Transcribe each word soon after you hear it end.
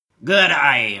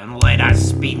G'day, and let us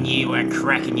spin you a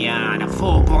cracking yarn of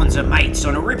four bonds of mates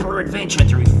on a ripper adventure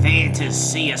through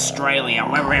Fantasy Australia,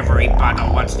 where every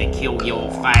bugger wants to kill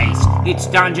your face. It's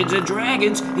Dungeons and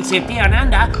Dragons, except down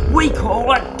under, we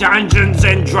call it Dungeons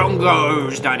and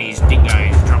Drongos. Dunnies,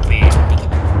 dingoes, drop bears,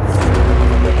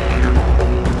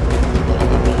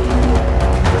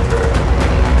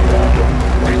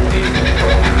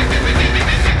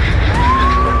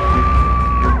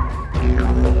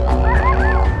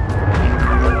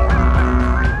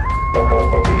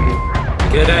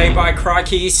 G'day, by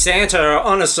crikey, Santa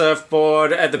on a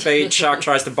surfboard at the beach. Shark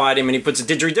tries to bite him and he puts a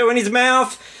didgeridoo in his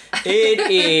mouth. It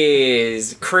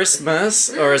is Christmas,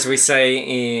 or as we say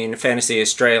in Fantasy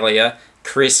Australia,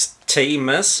 Chris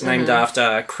T-mas, named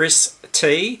after Chris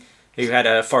T, who had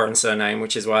a foreign surname,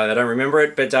 which is why they don't remember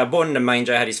it. But born in a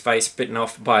manger, had his face bitten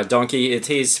off by a donkey. It's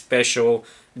his special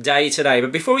day today.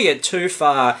 But before we get too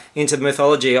far into the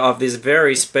mythology of this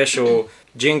very special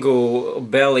Jingle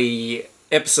Belly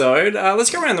episode, let's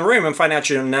go around the room and find out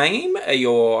your name,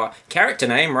 your character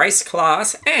name, race,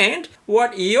 class, and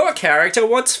what your character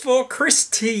wants for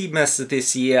Christmas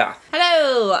this year.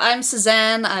 Hello, I'm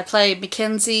Suzanne. I play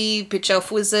Mackenzie, Bitch Elf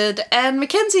Wizard, and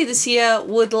Mackenzie this year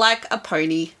would like a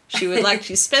pony. She would like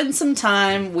to spend some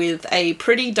time with a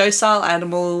pretty docile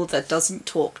animal that doesn't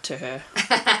talk to her.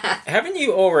 Haven't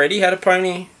you already had a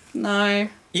pony? No.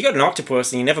 You got an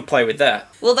octopus and you never play with that.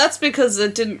 Well, that's because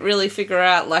it didn't really figure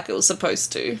out like it was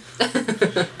supposed to.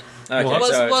 Okay,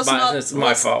 it's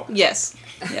my fault. Yes.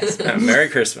 Merry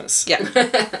Christmas.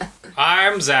 Yeah.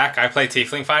 I'm Zach. I play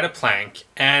Tiefling Fighter Plank,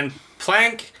 and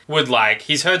Plank would like,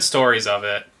 he's heard stories of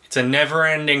it. It's a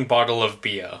never-ending bottle of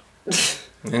beer.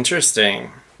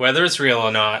 Interesting. Whether it's real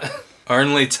or not,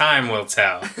 only time will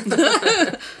tell.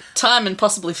 Time and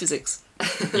possibly physics.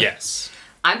 Yes.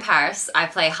 I'm Paris. I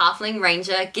play Halfling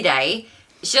Ranger G'day.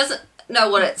 She doesn't know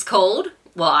what it's called.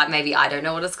 Well, maybe I don't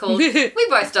know what it's called. We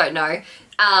both don't know.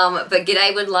 But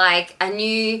G'day would like a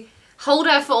new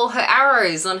holder for all her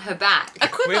arrows on her back. A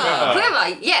quiver.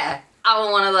 Quiver, yeah. I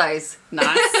want one of those.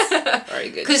 Nice. Very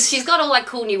good. Because she's got all like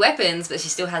cool new weapons, but she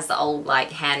still has the old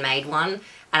like handmade one.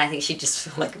 And I think she'd just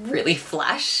feel like really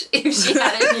flash if she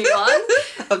had a new one.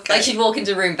 Okay. Like she'd walk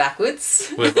into a room backwards.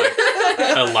 With like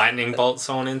a lightning bolt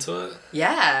sewn into it.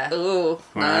 Yeah. Ooh,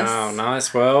 nice. Wow,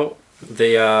 nice. Well,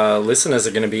 the listeners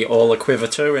are going to be all a quiver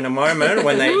too in a moment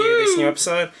when they hear this new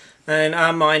episode. And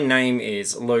my name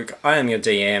is Luke. I am your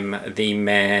DM, the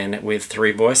man with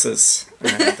three voices.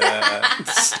 And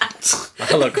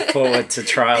I look forward to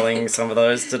trialing some of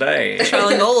those today.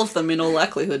 Trialing all of them in all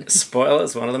likelihood.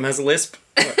 Spoilers, one of them has a lisp.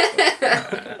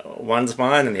 One's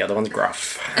mine and the other one's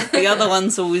gruff. The other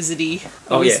one's a wizardy.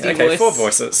 Oh yeah, wizardy okay, voice. 4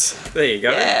 voices. There you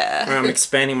go. Yeah. I'm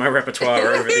expanding my repertoire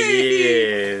over the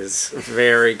years.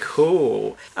 Very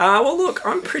cool. Well look,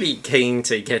 I'm pretty keen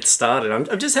to get started. I'm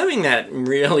just having that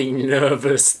really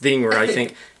nervous thing where I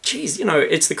think, geez,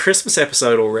 it's the Christmas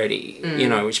episode already,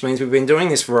 which means we've been doing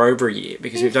this for over a year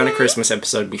because we've done a Christmas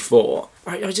episode before.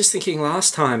 I was just thinking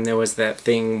last time there was that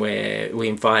thing where we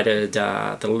invited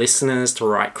the listeners to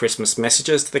write Christmas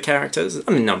messages to the characters.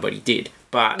 I mean, nobody did.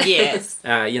 But, Yes.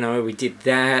 we did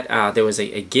that. There was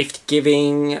a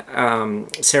gift-giving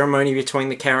ceremony between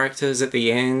the characters at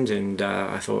the end, and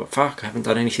I thought, fuck, I haven't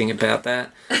done anything about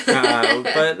that.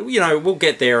 But, we'll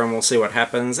get there and we'll see what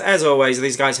happens. As always,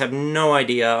 these guys have no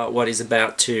idea what is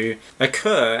about to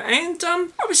occur. And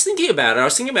I was thinking about it. I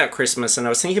was thinking about Christmas, and I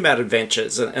was thinking about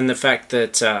adventures, and the fact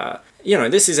that...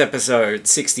 this is episode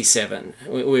 67.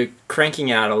 We're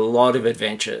cranking out a lot of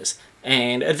adventures.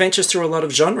 And adventures through a lot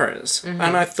of genres.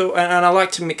 And I thought, and I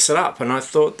like to mix it up. And I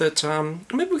thought that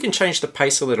maybe we can change the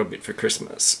pace a little bit for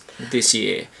Christmas this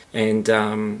year, and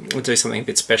we'll do something a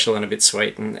bit special and a bit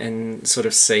sweet, and sort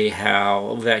of see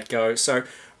how that goes. So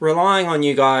relying on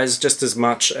you guys just as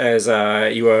much as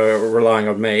you are relying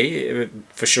on me,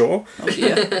 for sure. Oh,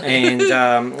 yeah. And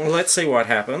let's see what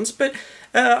happens. But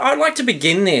I'd like to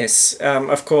begin this,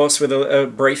 of course, with a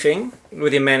briefing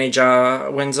with your manager,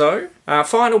 Wenzo.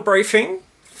 Final briefing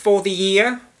for the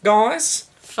year, guys.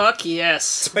 Fuck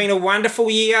yes. It's been a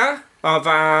wonderful year.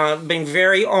 I've been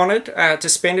very honoured to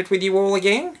spend it with you all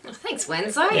again. Thanks,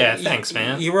 Wenzo. Yeah, thanks,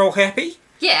 man. You're all happy?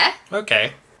 Yeah.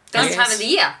 Okay. Best Yes. time of the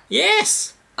year.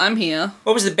 Yes. I'm here.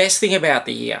 What was the best thing about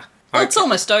the year? Well, it's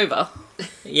almost over.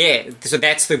 Yeah, so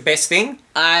that's the best thing?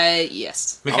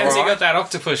 Yes. Mackenzie Alright. got that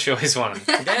octopus she always wanted.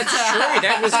 That's true.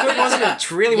 That was good, wasn't it?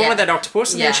 She really wanted that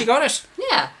octopus, and then Yeah. she got it.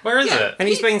 Yeah. Where is it? And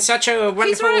he's been such a He's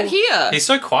wonderful, right here. He's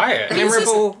so quiet.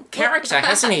 memorable character,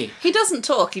 hasn't he? He doesn't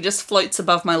talk. He just floats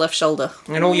above my left shoulder.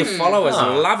 And all your followers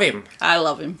Oh. love him. I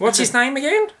love him. What's his name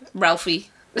again?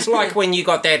 Ralphie. It's like when you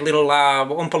got that little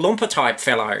Oompa Loompa type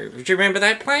fellow. Do you remember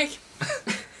that, Plank?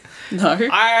 No.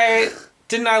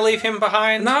 Didn't I leave him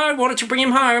behind? No, why don't you bring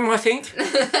him home, I think? Did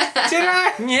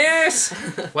I? Yes.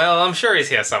 Well, I'm sure he's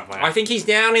here somewhere. I think he's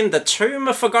down in the Tomb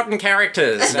of Forgotten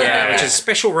Characters, Yeah. which is a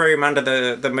special room under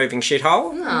the moving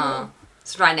shithole. Oh.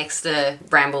 It's right next to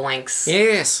Bramblewink's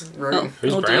Yes. room.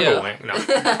 Who's Oh, dear. Bramblewing?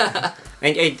 No.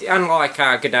 And unlike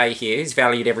G'day here, he's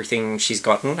valued everything she's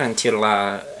gotten until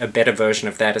a better version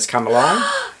of that has come along.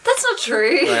 That's not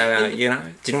true.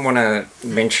 Didn't want to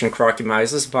mention Crikey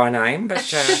Moses by name, but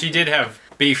She did have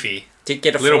Beefy. did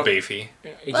get a Little fl- Beefy.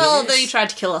 Well, Yes. then he tried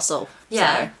to kill us all.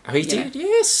 Yeah. Oh, he did?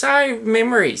 Yes, so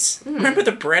memories. Remember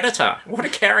the Predator? What a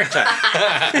character.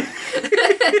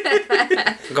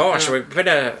 Gosh, we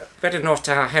better not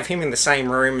have him in the same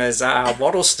room as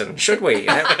Waddleston, should we?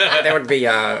 That would be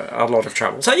a lot of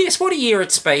trouble. So, yes, what a year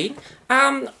it's been.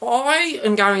 I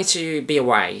am going to be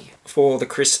away for the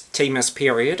Christmas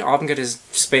period. I'm going to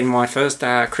spend my first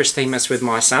Christmas with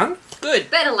my son.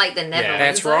 Good. Better late than never. Yeah.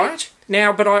 That's Winslow. right.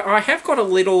 Now, but I have got a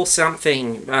little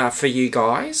something for you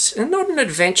guys. And not an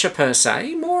adventure per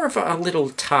se, more of a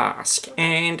little task.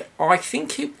 And I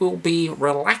think it will be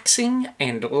relaxing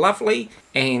and lovely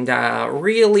and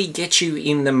really get you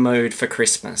in the mood for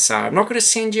Christmas. So I'm not going to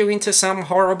send you into some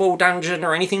horrible dungeon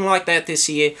or anything like that this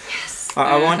year. Yes.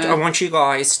 I want you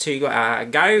guys to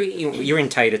go. You're in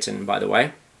Taterton, by the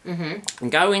way. Mm-hmm.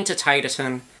 Go into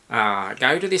Taterton.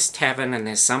 Go to this tavern and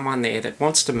there's someone there that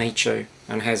wants to meet you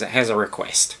and has a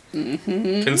request.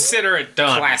 Consider it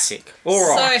done. Classic. All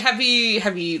right. So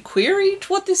have you queried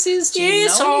what this is? Do you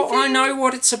Yes, know I anything? know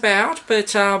what it's about,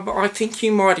 but I think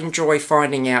you might enjoy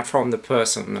finding out from the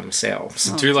person themselves.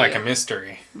 Do like a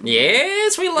mystery.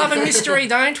 Yes, we love a mystery,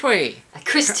 don't we? A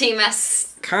Chris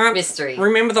T-Mess Can't mystery.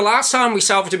 remember the last time we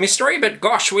solved a mystery, but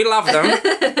gosh, we love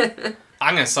them.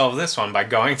 I'm going to solve this one by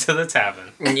going to the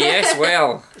tavern. Yes,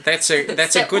 well, that's a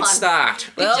Step good one. start.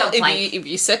 Good Well, job, Plank. if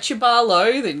you set your bar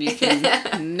low, then you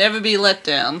can never be let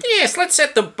down. Yes, let's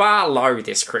set the bar low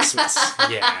this Christmas.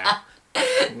 Yeah.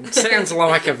 Sounds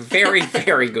like a very,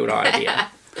 very good idea.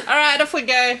 All right, off we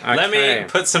go. Let Okay. me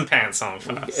put some pants on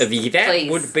first. That Please.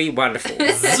 would be wonderful.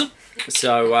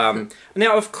 So,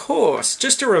 now, of course,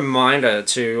 just a reminder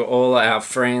to all our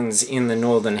friends in the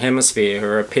Northern Hemisphere who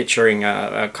are picturing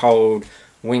a cold,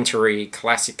 wintry,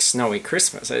 classic, snowy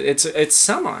Christmas. It's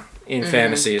summer in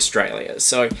Fantasy Australia,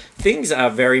 so things are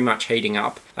very much heating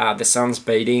up. The sun's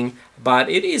beating, but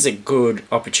it is a good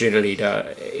opportunity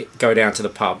to go down to the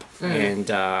pub and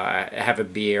have a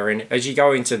beer. And as you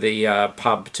go into the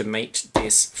pub to meet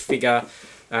this figure,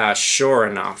 sure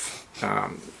enough,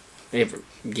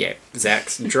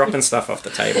 Zach's dropping stuff off the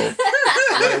table.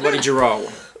 What did you roll?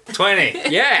 20.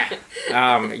 Yeah,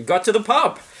 got to the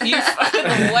pub. You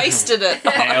fucking wasted it.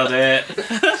 Nailed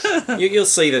it. You'll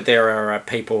see that there are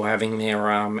people having their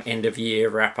end of year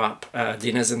wrap up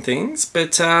dinners and things.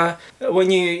 But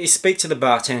when you speak to the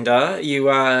bartender, you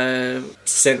are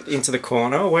sent into the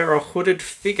corner where a hooded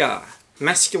figure,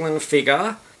 masculine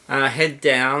figure, head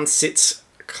down, sits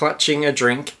clutching a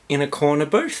drink in a corner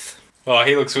booth. Oh,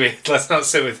 he looks weird. Let's not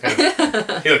sit with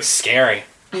him. He looks scary.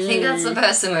 I think that's the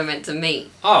person we're meant to meet.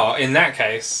 Oh, in that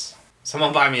case,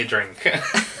 someone buy me a drink.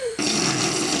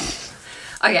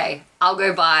 Okay, I'll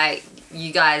go buy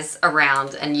you guys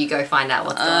around and you go find out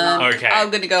what's going on. Okay. I'm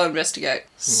gonna go investigate.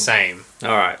 Same. All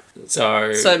right,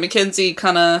 so So Mackenzie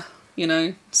kind of,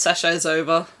 sachets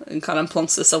over and kind of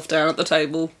plonks herself down at the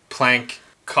table. Plank,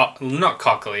 not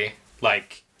cockily,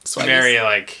 like, Swaggies. very,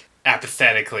 like,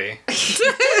 apathetically.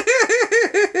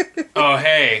 Oh,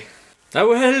 hey.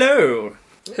 oh hello.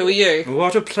 Who are you?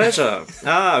 What a pleasure.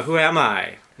 Who am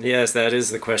I? Yes, that is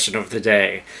the question of the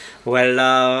day.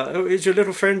 Well, is your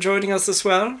little friend joining us as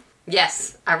well?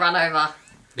 Yes, I run over.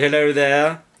 Hello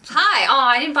there. Hi. Oh,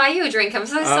 I didn't buy you a drink. I'm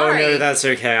so sorry. Oh, no, that's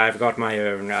okay. I've got my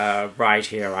own right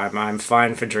here. I'm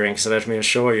fine for drinks, let me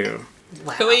assure you.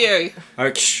 Wow. Who are you?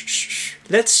 Oh, shh.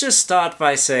 Let's just start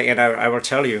by saying, and I will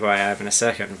tell you who I am in a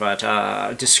second, but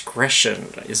discretion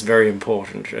is very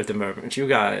important at the moment. You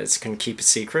guys can keep a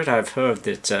secret. I've heard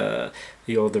that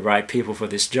you're the right people for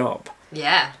this job.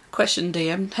 Yeah. Question,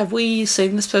 DM. Have we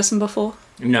seen this person before?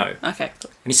 No. Okay.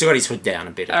 And he's still got his hood down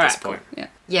a bit at All this right. Cool. point. Yeah.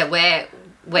 Yeah,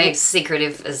 we're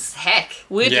secretive as heck.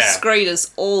 We're Yeah. discreet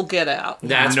as all get out.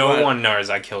 That's no what- one knows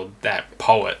I killed that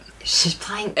poet. She's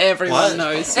playing. Everyone What?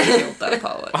 knows who killed that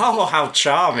poet. Oh, how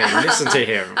charming. Listen to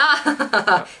him.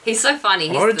 He's so funny.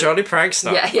 He's What a the- jolly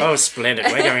prankster. Yeah, yeah. Oh, splendid.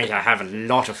 We're going to have a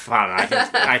lot of fun.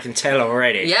 I can tell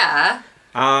already. Yeah.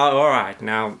 All right.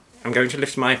 Now, I'm going to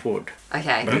lift my hood.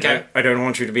 Okay. But Okay. I don't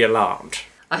want you to be alarmed.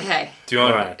 Okay. Do you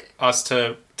want Alright. us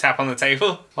to tap on the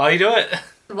table while you do it?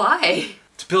 Why?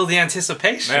 To build the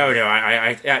anticipation. No,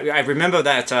 I remember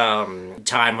that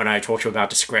time when I talked to you about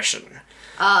discretion.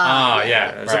 Oh,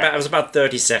 yeah. It was about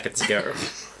 30 seconds ago.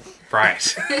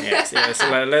 Right. Yes.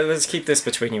 So let's keep this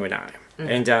between you and I.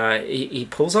 And he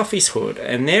pulls off his hood,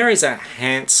 and there is a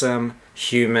handsome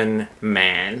human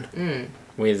man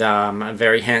with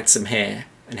very handsome hair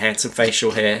and handsome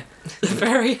facial hair.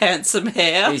 Very handsome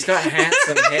hair. He's got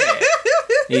handsome hair.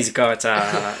 He's got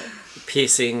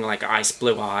piercing, like, ice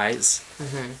blue eyes.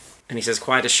 And he says,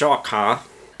 "Quite a shock, huh?"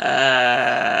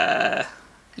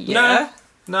 Yeah.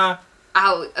 No.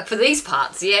 Oh, for these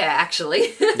parts, yeah,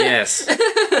 actually. Yes.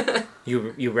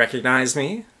 You recognize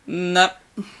me? Nope.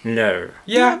 No.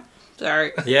 Yeah.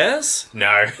 Sorry. Yes?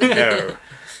 No. No.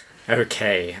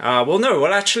 Okay.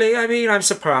 Well, actually, I mean, I'm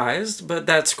surprised, but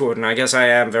that's good, and I guess I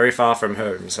am very far from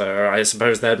home, so I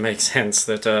suppose that makes sense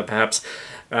that perhaps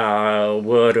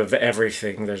word of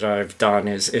everything that I've done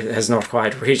it has not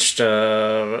quite reached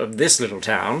this little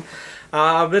town.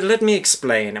 But let me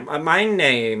explain. My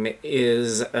name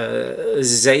is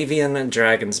Xavian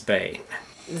Dragonsbane.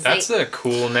 That's a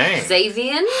cool name.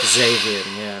 Xavian?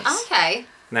 Xavian, yes. Okay.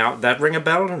 Now, that ring a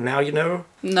bell? Now you know?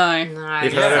 No. No,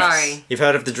 You've heard sorry. You've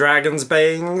heard of the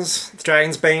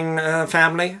Dragonsbane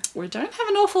family? We don't have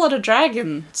an awful lot of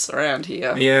dragons around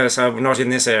here. Yes, not in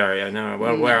this area, no.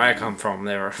 Well, where I come from,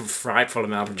 there are a frightful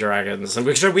amount of dragons. And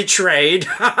we trade.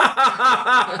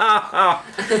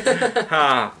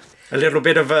 A little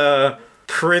bit of a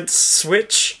prince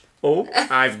switch. Oh,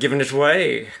 I've given it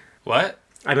away. What?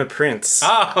 I'm a prince.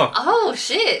 Oh, Oh,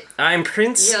 shit. I'm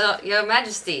Prince. Your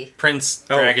Majesty. Prince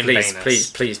Oh, Dragon please,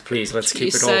 Banus. please, let's keep You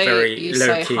it all say, very you low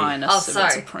say key. highness, Oh, so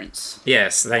that's a sorry. prince.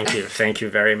 Yes, thank you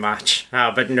very much.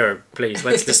 But no, please,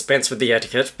 let's dispense with the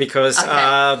etiquette because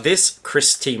Okay. this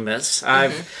Christmas,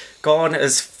 I've gone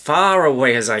as far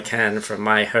away as I can from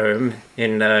my home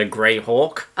in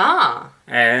Greyhawk, Ah.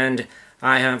 and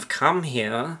I have come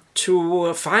here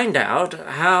to find out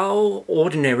how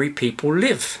ordinary people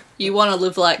live. You want to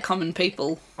live like common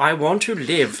people. I want to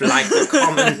live like the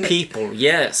common people,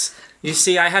 yes. You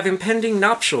see, I have impending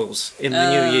nuptials in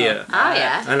the new year. Oh,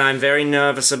 yeah. And I'm very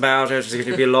nervous about it. There's going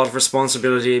to be a lot of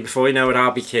responsibility. Before you know it, I'll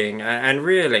be king. And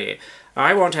really,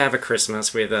 I want to have a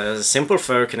Christmas with simple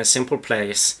folk in a simple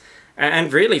place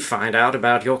and really find out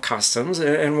about your customs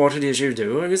and what it is you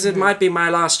do, because it might be my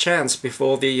last chance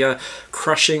before the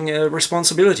crushing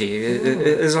responsibility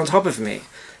is on top of me.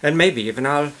 And maybe even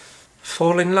I'll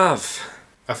fall in love.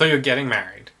 I thought you were getting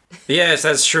married. Yes,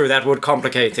 that's true. That would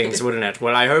complicate things, wouldn't it?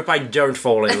 Well, I hope I don't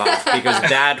fall in love, because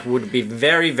that would be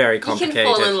very, very You complicated.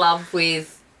 can fall in love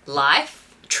with life.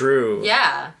 True.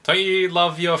 Yeah. Don't you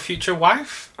love your future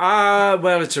wife?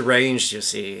 Well, it's arranged, you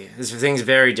see. Things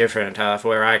very different for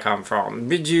where I come from.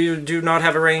 Did you do not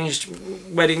have arranged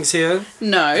weddings here?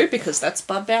 No, because that's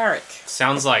barbaric.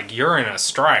 Sounds like you're in a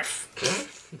strife.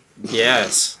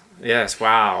 Yes. Yes,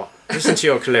 wow. Listen to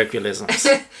your colloquialisms.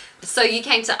 So you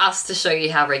came to us to show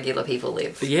you how regular people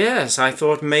live. Yes, I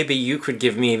thought maybe you could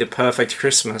give me the perfect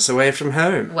Christmas away from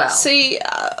home. Well, See,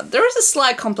 there is a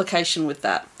slight complication with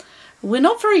that. We're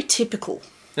not very typical.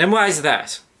 And why is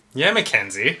that? Yeah,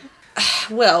 Mackenzie.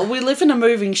 Well, we live in a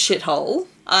moving shithole.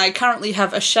 I currently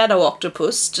have a shadow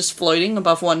octopus just floating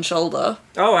above one shoulder.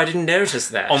 Oh, I didn't notice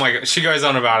that. Oh my god, she goes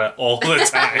on about it all the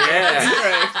time.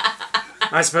 Yeah.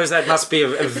 I suppose that must be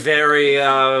a very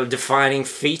defining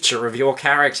feature of your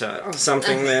character.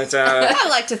 Something that I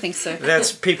like to think so.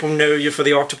 that's people know you for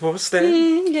the octopus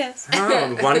then? Yes.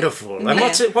 Oh, wonderful. And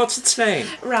what's its name?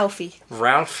 Ralphie.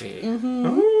 Ralphie.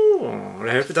 Oh,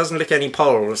 I hope it doesn't lick any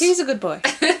poles. He's a good boy.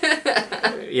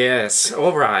 Yes,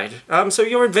 all right. So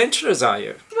you're adventurers, are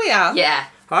you? We are. yeah.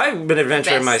 I've been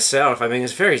adventuring Best. myself. I mean,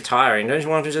 it's very tiring. Don't you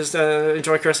want to just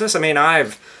enjoy Christmas? I mean,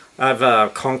 I've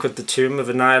conquered the Tomb of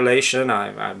Annihilation.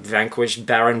 I've vanquished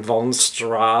Baron von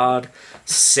Strahd,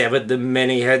 severed the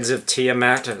many heads of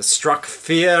Tiamat, struck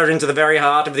fear into the very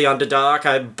heart of the Underdark.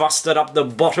 I busted up the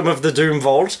bottom of the Doom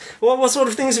Vault. What sort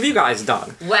of things have you guys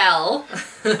done? Well,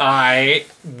 I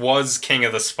was king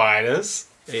of the spiders.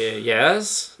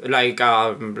 Yes, like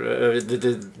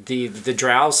the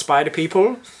Drow spider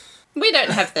people We don't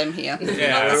have them here.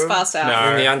 Yeah. Not sparse out.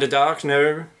 No. in the Underdark.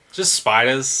 No, Just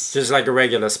spiders. just like a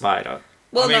regular spider.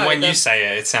 Well, I mean, no, when you there-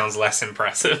 say it, it sounds less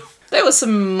impressive. there were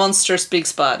some monstrous big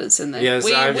spiders in there. Yes,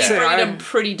 we I've breed seen- them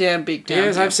pretty damn big down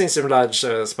Yes, here. I've seen some large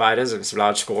spiders and some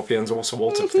large scorpions, all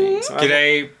sorts of things.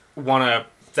 G'day won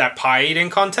that pie eating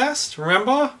contest,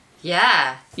 remember?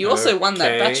 yeah. You also won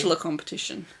that Okay. bachelor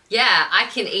competition. Yeah, I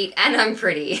can eat and I'm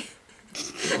pretty.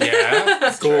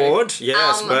 Yeah. Good.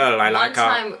 Yes. Well, I one like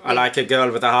time I like a girl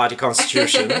with a hardy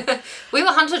constitution. We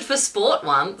were hunted for sport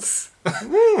once.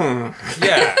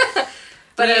 Yeah.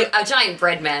 But a giant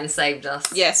bread man saved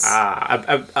us. Yes.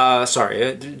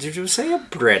 Sorry, did you say a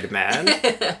bread man?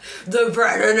 The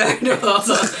bread man.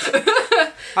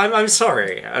 I'm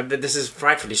sorry. This is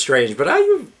frightfully strange, but are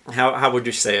you... How would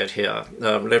you say it here?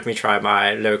 Let me try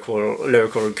my local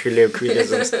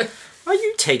colloquialisms. Are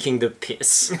you taking the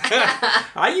piss?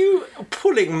 Are you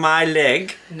pulling my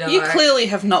leg? No. You clearly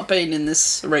have not been in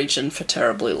this region for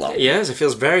terribly long. Yes, it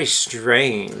feels very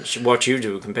strange what you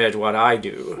do compared to what I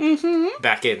do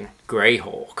back in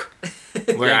Greyhawk,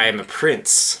 where I am a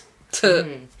prince.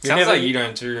 Sounds like you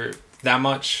don't do that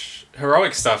much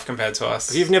heroic stuff compared to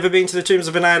us. You've never been to the Tombs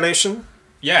of Annihilation?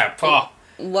 Yeah, oh,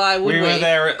 Why would we? We were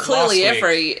there Clearly last week.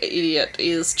 every idiot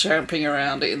is tramping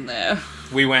around in there.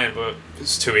 we went, but it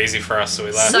was too easy for us, so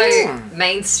we left. So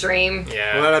mainstream.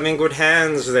 yeah. Well, I'm in good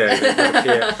hands there. it would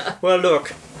appear. Well,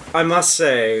 look, I must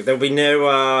say, there'll be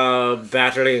no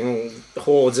battling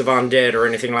hordes of undead or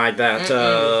anything like that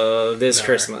this No.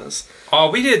 Christmas. Oh,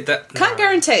 we did that. Can't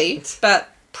guarantee, but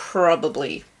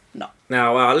probably not.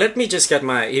 Now, let me just get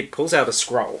my... He pulls out a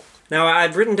scroll. Now,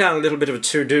 I've written down a little bit of a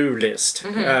to-do list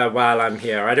while I'm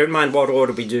here. I don't mind what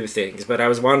order we do things, but I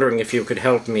was wondering if you could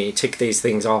help me tick these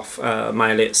things off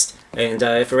my list. And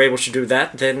if we're able to do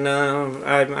that, then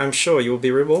I'm sure you'll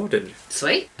be rewarded.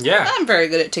 Sweet. Yeah. I'm very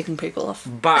good at ticking people off.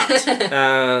 But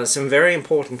some very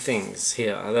important things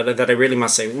here that I really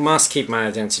must say. We must keep my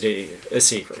identity a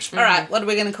secret. All right, what are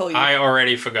we going to call you? I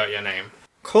already forgot your name.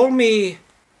 Call me...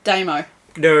 Damo.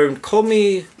 No, call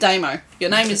me... Damo. Your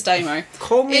name is Damo.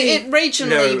 Call me... It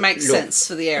regionally No, makes look. sense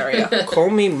for the area. Call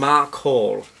me Mark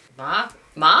Hall. Mark?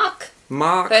 Mark?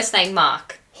 Mark First name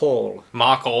Mark. Hall.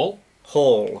 Mark Hall?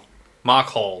 Hall. Mark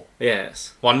Hall.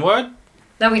 Yes. One word?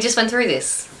 No, we just went through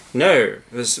this. No,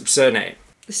 the surname.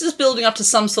 This is building up to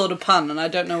some sort of pun, and I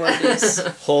don't know what it is.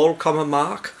 Hall, comma,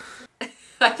 Mark.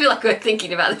 I feel like we're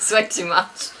thinking about this way too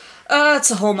much.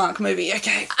 It's a Hallmark movie,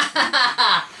 okay.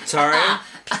 Sorry?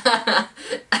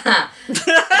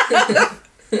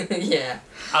 Yeah.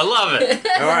 I love it.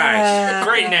 All right.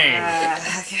 Great name.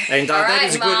 And All right,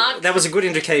 is a Mark. good, that was a good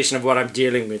indication of what I'm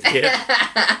dealing with here.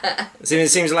 It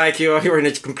seems like you're in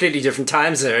a completely different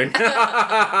time zone.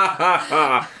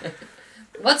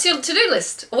 What's your to-do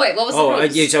list? Oh, wait, what was the Oh,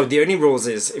 rules? yeah, so the only rules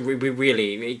is we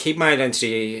really keep my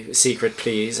identity secret,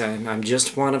 please. I'm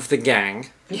just one of the gang.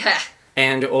 Yeah.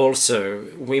 And also,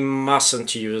 we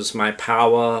mustn't use my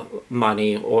power,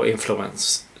 money, or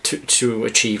influence to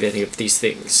achieve any of these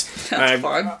things. That's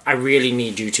fine. I really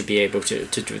need you to be able to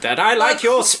do that. I like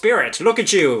your spirit. Look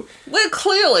at you. Well,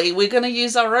 clearly, we're going to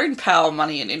use our own power,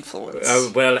 money, and influence. Oh,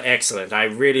 well, excellent. I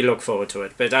really look forward to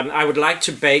it. But I would like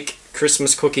to bake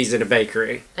Christmas cookies in a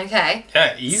bakery. Okay.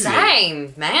 Yeah, easy.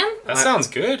 Same, man. That sounds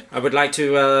good. I would like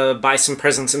to buy some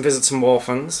presents and visit some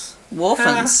orphans.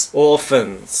 Orphans.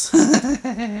 Orphans.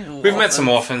 We've met some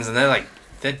orphans and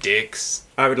they're dicks.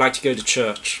 I would like to go to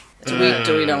church Do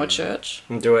we know a church?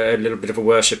 and do a little bit of a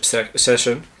worship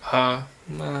session.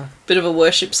 Bit of a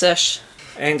worship sesh.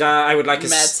 And I would like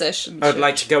Mad session. I would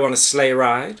like to go on a sleigh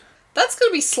ride. That's going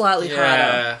to be slightly harder.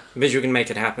 Yeah, But you can make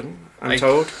it happen, I'm Like-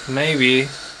 told. maybe.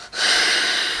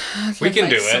 We can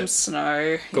do Some it.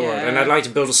 snow. Good. Yeah. And I'd like to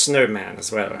build a snowman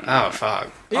as well. Oh, fuck.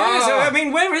 Yes, I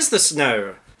mean, where is the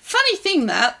snow? Funny thing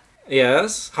that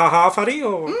Yes? Ha-ha funny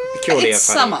or peculiar it's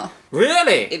funny? summer.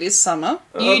 Really? It is summer.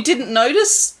 You didn't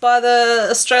notice by the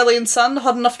Australian sun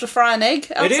hot enough to fry an egg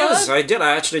outside? It is. I did.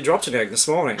 I actually dropped an egg this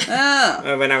morning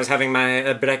Ah. when I was having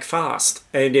my breakfast.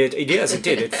 And it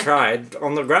did. It fried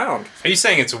on the ground. Are you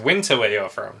saying it's winter where you're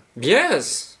from?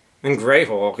 Yes. In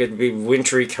Greyhawk, it'd be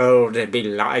wintry cold. There'd be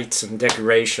lights and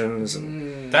decorations.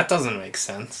 And, That doesn't make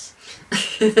sense.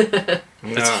 no.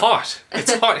 It's hot.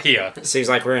 It's hot here. Seems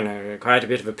like we're in quite a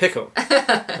bit of a pickle.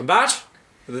 But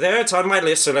there, it's on my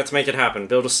list, so let's make it happen.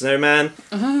 Build a snowman.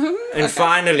 And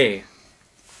finally,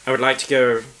 I would like to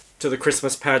go to the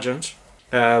Christmas pageant,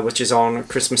 which is on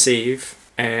Christmas Eve.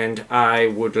 And I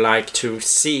would like to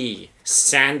see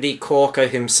Sandy Corker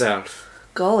himself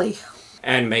Golly.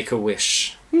 and make a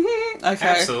wish. Okay.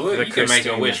 Absolutely. The You can make a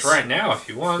Christmas. wish right now if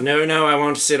you want. No, I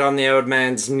want to sit on the old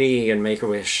man's knee and make a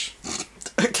wish.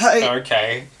 Okay.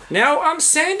 Okay. Now, I'm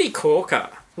Sandy Corker.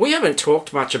 We haven't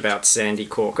talked much about Sandy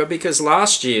Corker because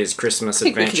last year's Christmas I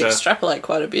think we adventure... can extrapolate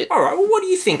quite a bit. Alright, well, what do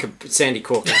you think of Sandy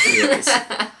Corker is?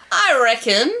 I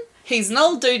reckon he's an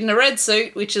old dude in a red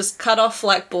suit, which is cut off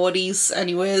like boardies, and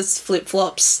he wears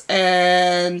flip-flops,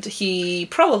 and he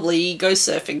probably goes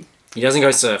surfing. He doesn't go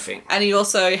surfing. And he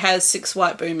also has 6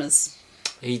 white boomers.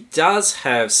 He does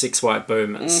have 6 white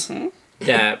boomers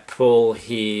that pull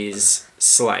his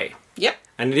sleigh. Yep.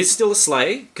 And it is still a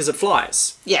sleigh because it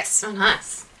flies. Yes. Oh,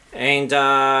 nice. And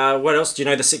what else? Do you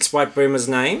know the 6 white boomers'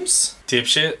 names?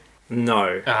 Dipshit.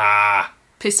 No. Ah.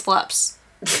 Piss flaps.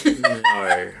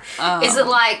 No. Is it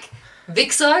like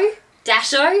Vixo,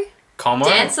 Dasho, Como.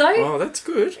 Danso? Oh, that's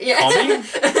good. Yeah.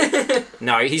 Commie?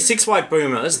 No, he's 6 white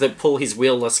boomers that pull his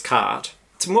wheelless cart.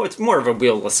 It's more of a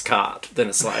wheelless cart than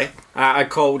a sleigh. I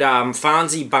called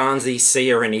Farnsy, Barnsey,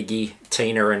 Sia and Iggy,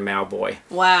 Tina and Malboy.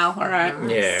 Wow, alright.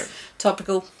 Yeah.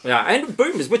 Topical. Yeah, and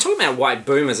boomers. We're talking about white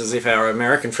boomers as if our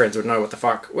American friends would know what the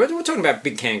fuck. We're talking about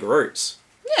big kangaroos.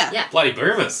 Yeah. Yeah. Bloody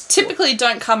boomers. Typically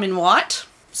don't come in white,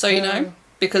 so you know,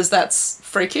 because that's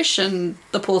freakish and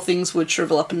the poor things would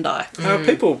shrivel up and die.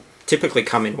 People typically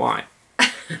come in white.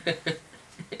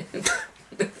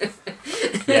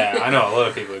 Yeah, I know a lot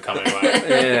of people who come in white.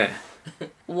 Yeah.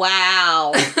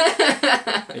 Wow.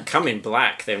 They come in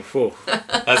black, then whew.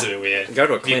 That's a bit weird. Go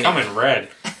to a You clinic. come in red.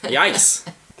 Yikes.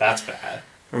 That's bad.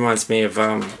 Reminds me of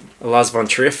a Lars von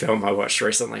Trier film I watched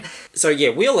recently. So yeah,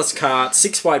 wheelless cart,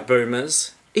 6 white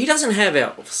boomers. He doesn't have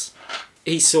elves.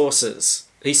 He sources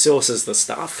the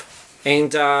stuff.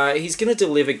 And he's going to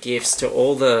deliver gifts to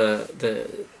all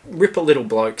the ripper little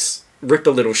blokes,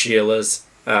 ripper little Sheilas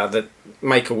that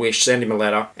make a wish, send him a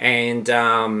letter, and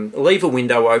leave a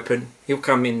window open. He'll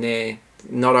come in there,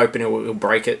 not open, he'll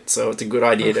break it, so it's a good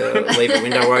idea to leave a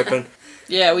window open.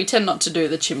 Yeah, we tend not to do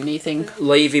the chimney thing.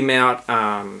 Leave him out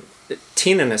a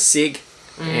tin and a cig,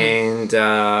 and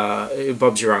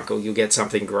Bob's your uncle. You'll get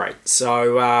something great.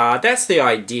 So that's the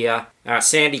idea.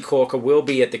 Sandy Corker will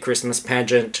be at the Christmas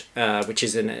pageant, which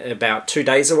is in about 2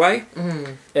 days away.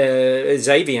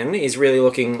 Xavier is really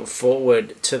looking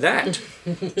forward to that.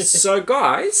 So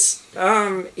guys,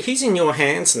 he's in your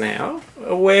hands now.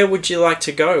 Where would you like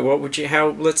to go?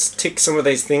 Let's tick some of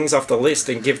these things off the list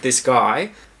and give this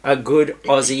guy a good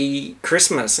Aussie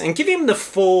Christmas and give him the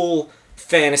full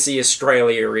Fantasy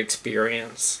Australia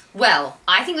experience. Well,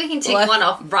 I think we can tick Well, one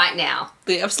off right now.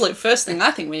 The absolute first thing I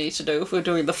think we need to do if we're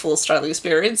doing the full Australia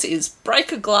experience is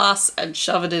break a glass and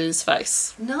shove it in his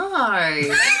face. No.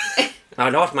 Oh,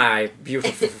 not my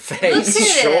beautiful face, Look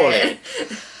at surely. it.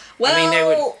 Well, I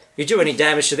mean, you do any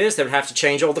damage to this, they would have to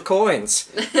change all the coins.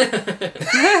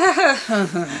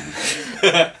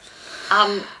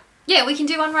 Yeah, we can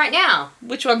do one right now.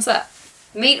 which one's that?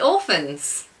 Meet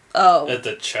orphans. Oh, At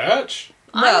the church?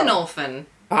 I'm an Well- orphan.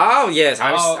 Oh, yes,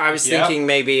 I was yeah. thinking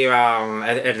maybe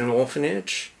at an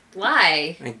orphanage.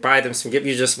 Why? I buy them some gifts.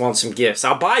 You just want some gifts.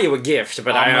 I'll buy you a gift,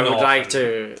 but I'm I an would like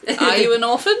orphan. to... are you an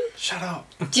orphan? Shut up.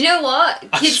 Do you know what?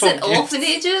 Kids saw at gifts.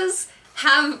 orphanages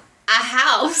have a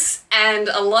house and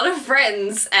a lot of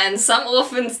friends, and some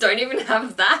orphans don't even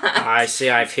have that. I see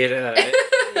I've hit a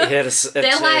They're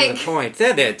like- the point.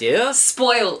 There, dear.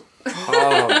 Spoiled.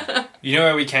 Oh, You know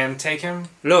where we can take him?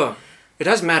 look, it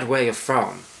doesn't matter where you're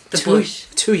from. The It's who- bush.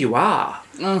 It's who you are.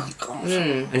 Oh, God.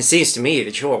 And it seems to me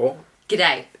that you're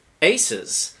G'day.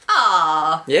 aces.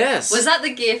 Ah, Yes. was that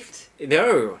the gift?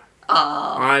 No.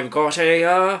 Ah. I've got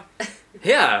a,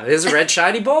 here, here's a red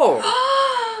shiny ball.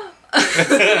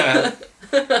 Good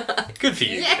for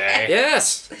you Yeah. today.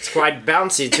 Yes. It's quite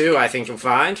bouncy too, I think you'll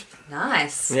find.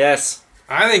 Nice. Yes.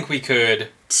 I think we could.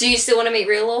 So you still want to meet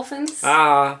real orphans?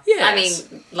 Yes. I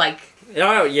mean, like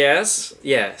Oh, yes.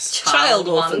 Yes. child Child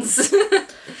orphans. ones.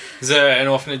 Is there an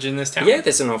orphanage in this town? Yeah,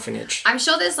 there's an orphanage. I'm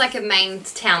sure there's like a main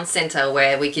town centre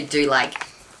where we could do like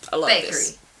I love bakery.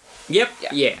 this. Yep.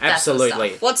 Yeah, that sort of absolutely.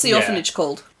 stuff. What's the Yeah. orphanage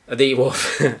called?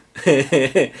 The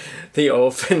the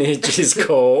orphanage is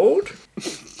called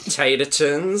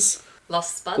Tatertons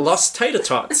Lost Spuds. Lost Tater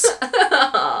Tots.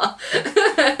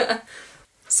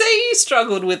 See, you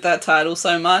struggled with that title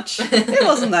so much. It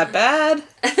wasn't that bad.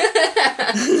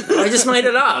 I just made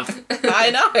it up.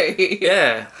 I know.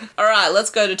 Yeah. All right, let's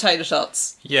go to Tater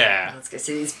Tots. Yeah. Let's go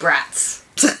see these brats.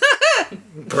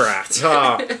 Brat.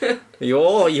 Oh,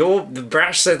 your the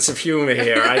brash sense of humour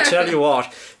here. I tell you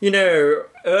what. You know,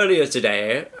 earlier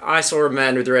today I saw a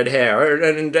man with red hair,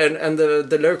 and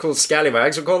the local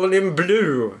scallywags were calling him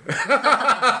Blue. He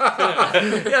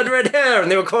had red hair,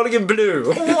 and they were calling him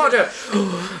Blue. What a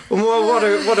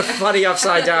funny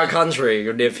upside down country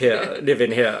you live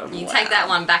in here. You take that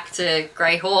one back to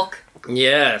Greyhawk.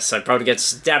 Yes, I'd probably get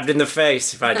stabbed in the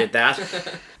face if I did that.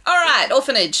 All right,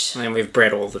 orphanage. And we've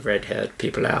bred all the red-haired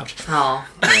people out. Oh,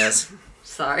 Yes.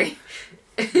 sorry.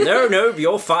 No,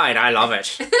 you're fine. I love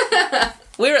it.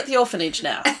 We're at the orphanage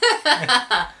now.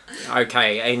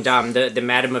 Okay, and the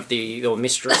madam of or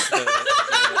mistress, she's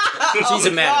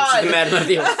a madam. She's the madam of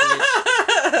the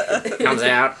orphanage. Comes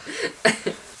out.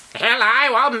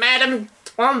 Hello,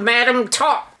 I'm Madam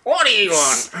Top. What do you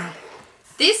want?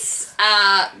 This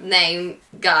name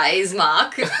guy is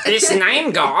Mark. This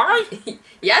name guy?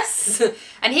 Yes.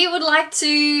 And he would like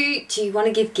to... Do you want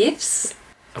to give gifts?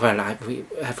 Well,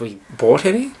 have we bought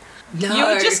any? No. You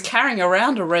were just carrying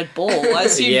around a red ball. I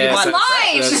assume you Yes, might.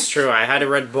 Mine! that's true. I had a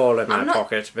red ball in my I'm not-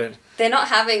 pocket, but They're not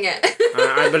having it.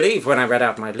 I believe when I read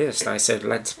out my list, I said,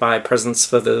 let's buy presents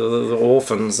for the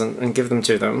orphans and give them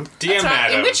to them. Dear That's right.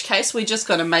 madam. In which case, we're just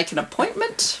going to make an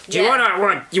appointment. Do you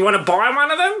want to buy one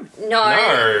of them? No.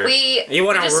 No. You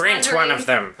want we're to just rent one wondering, of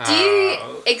them? Do you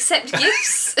accept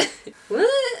gifts? What?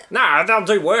 No, they'll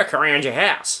do work around your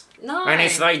house. No. And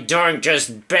if they don't,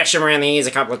 just bash them around the ears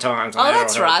a couple of times. Oh, and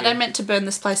that's that'll help right. you. I meant to burn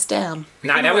this place down.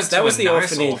 No, You that was went to that was a the nice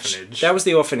orphanage. orphanage. That was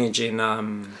the orphanage in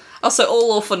Also,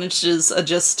 all orphanages are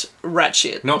just rat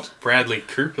shit. Not Bradley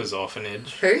Cooper's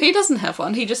orphanage. Who? He doesn't have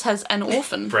one. He just has an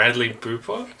orphan. Bradley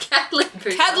Booper? Cadley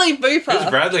Booper. Cadley Who's Booper.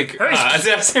 Bradley? Did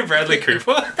I say Bradley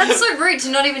Cooper? That's so rude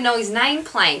to not even know his name,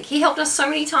 Plank. He helped us so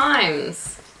many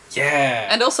times. Yeah.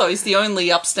 And also, he's the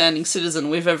only upstanding citizen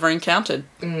we've ever encountered.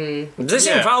 This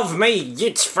Yeah. involved me.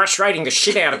 It's frustrating the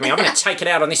shit out of me. I'm going to take it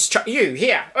out on this. You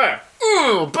here?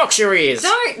 Box your ears.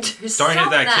 Don't Don't hit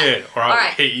that kid, or I'll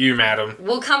Alright. hit you, madam.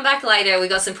 We'll come back later. We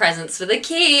got some presents for the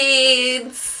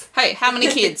kids. Hey, how many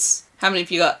kids? How many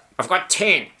have you got? I've got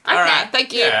 10. Okay. All right,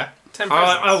 thank you. Yeah. 10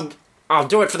 presents. I'll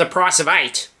do it for the price of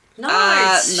 8. No.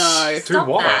 No. Stop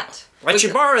Do what? that. Let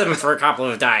you borrow them for a couple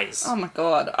of days. Oh my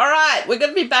god. All right, we're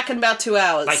going to be back in about 2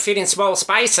 hours. They fit in small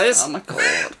spaces. Oh my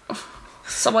god.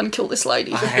 Someone kill this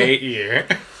lady. I hate you.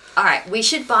 All right, we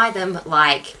should buy them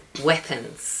like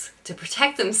weapons to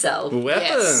protect themselves.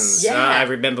 Weapons. Yes. Yeah. I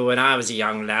remember when I was a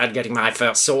young lad getting my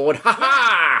first sword.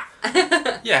 Ha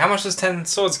ha! Yeah, how much does 10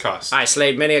 swords cost? I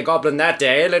slayed many a goblin that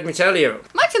day, let me tell you.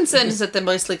 My concern is that they're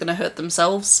mostly going to hurt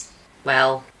themselves.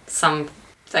 Well, some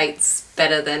fate's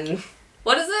better than.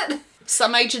 What is it?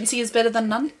 Some agency is better than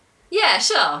none. Yeah,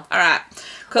 sure. All right,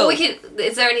 cool. Or we can.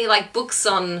 Is there any like books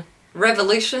on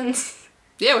revolutions?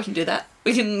 Yeah, we can do that.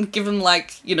 We can give them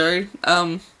like,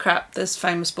 crap. There's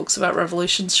famous books about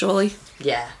revolutions, surely.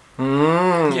 Yeah.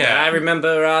 Yeah. I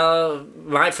remember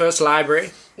my first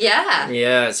library. Yeah.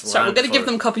 Yes, So we're going to give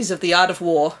them copies of The Art of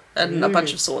War and a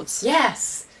bunch of swords,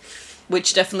 Yes.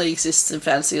 which definitely exists in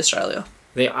Fantasy Australia.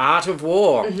 The Art of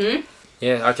War. Mm-hmm.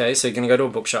 Yeah, okay, so you're going to go to a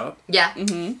bookshop. Yeah.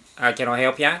 Can I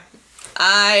help you?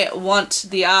 I want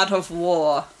The Art of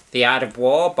War. The Art of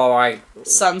War by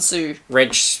Sun Tzu.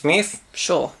 Reg Smith.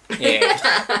 Sure.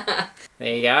 Yeah.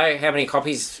 There you go. How many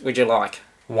copies would you like?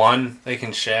 1 they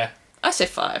can share. I say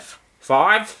 5.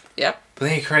 5? Yep. But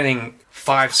then you're creating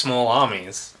 5 small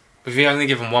armies. If you only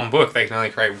give them 1 book, they can only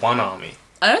create 1 army.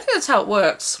 I don't think that's how it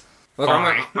works. Look,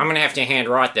 Fine. I'm going to have to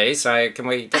handwrite these, so can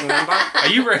we get a number? Are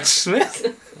you Reg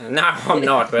Smith? No, I'm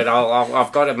not, but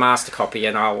I've got a master copy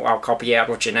and I'll copy out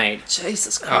what you need.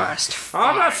 Jesus Christ.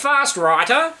 I'm a fast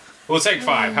writer. We'll take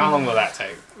 5. How long will that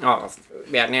take? Oh,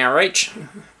 about an hour each.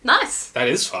 Nice. That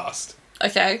is fast.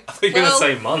 Okay. I think you're Well,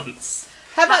 going to say months.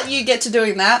 how about you get to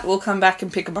doing that? We'll come back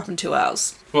and pick them up in 2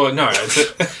 hours. Well, no,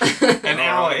 it's an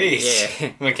hour each.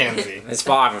 Yeah. Mackenzie. There's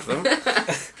 5 of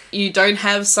them. You don't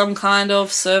have some kind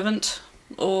of servant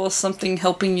or something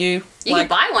helping you, You like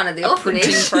can buy one at the a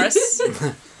printing orphanage. press.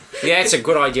 Yeah, it's a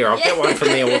good idea. I'll get Yeah. one from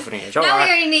the orphanage. All Now we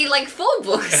right. only need like 4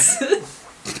 books. All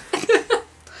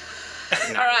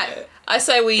right. I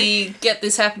say we get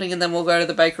this happening and then we'll go to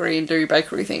the bakery and do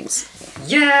bakery things.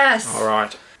 Yes. All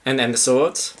right. And then the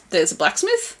swords. There's a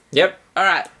blacksmith. Yep. All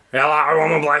right. Hello,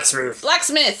 I'm a blacksmith.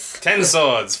 Blacksmith. 10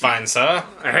 swords, fine sir.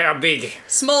 How big?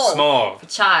 Small. Small.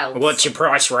 Child. What's your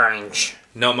price range?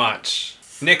 Not much.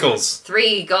 Nickels.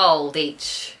 3 gold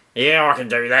each. Yeah, I can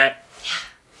do that.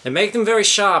 And make them very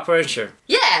sharp, won't you?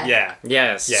 Yeah. Yeah.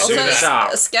 Yes. Yeah, Also, do that.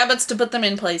 sharp. scabbards to put them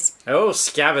in, please. Oh,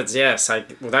 scabbards, yes.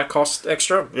 Will that cost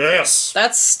extra? Yes.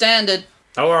 That's standard.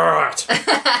 All right.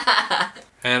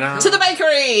 And To the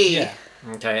bakery. yeah.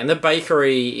 Okay, and the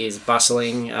bakery is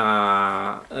bustling.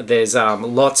 There's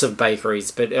lots of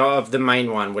bakeries, but the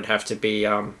main one would have to be.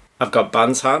 I've got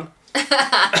Buns Hun.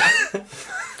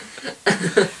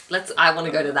 I want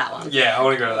to go to that one. Yeah, I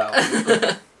want to go to that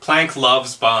one. Plank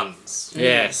loves buns.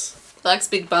 Yes. Likes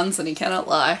big buns and he cannot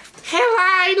lie.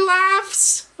 Hello,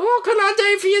 loves. What can I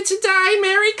do for you today?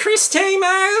 Merry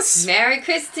Christmas. Merry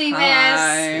Christmas.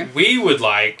 Hi. We would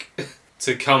like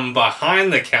to come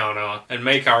behind the counter and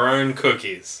make our own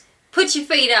cookies. Put your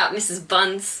feet up, Mrs.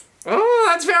 Buns. Oh,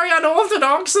 that's very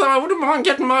unorthodox, though I wouldn't mind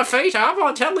getting my feet up.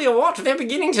 I'll tell you what, they're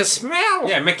beginning to smell.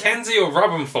 Yeah, Mackenzie will rub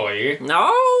them for you.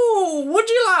 Oh, would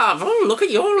you love? Oh, look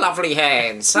at your lovely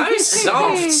hands. So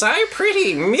soft, so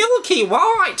pretty, milky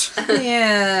white.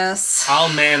 Yes.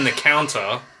 I'll man the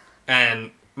counter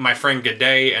and my friend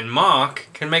G'day and Mark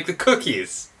can make the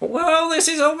cookies. Well, this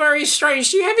is all very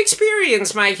strange. Do you have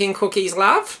experience making cookies,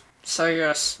 love? So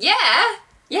yes.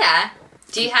 Yeah.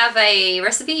 Do you have a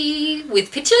recipe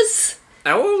with pictures?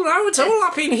 Oh, no, it's all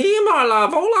up in here, my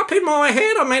love. All up in my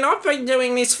head. I mean, I've been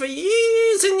doing this for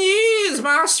years and years,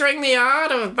 mastering the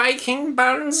art of baking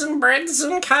buns and breads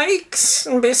and cakes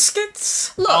and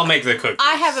biscuits. Look, I'll make the cookies.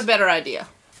 I have a better idea.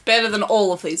 Better than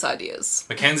all of these ideas.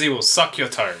 Mackenzie will suck your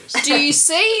toes. Do you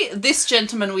see this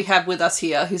gentleman we have with us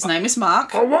here, whose name is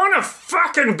Mark? I want a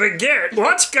fucking baguette.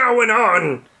 What's going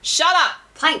on? Shut up!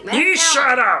 Plank, man. You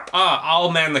shut up.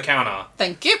 I'll man the counter.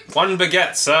 Thank you. 1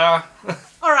 baguette, sir.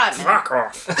 Alright, man. Fuck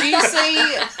off. Do you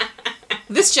see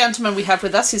this gentleman we have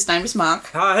with us? His name is Mark.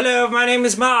 Hello, my name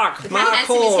is Mark. Mark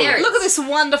handsome his Hall. hair is. Look at this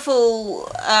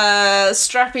wonderful,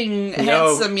 strapping,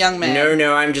 handsome young man.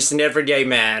 No, I'm just an everyday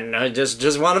man.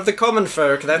 Just one of the common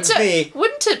folk. That's So, me.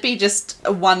 wouldn't it be just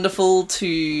wonderful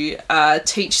to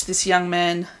teach this young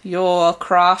man your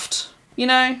craft? You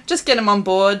know, just get him on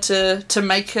board to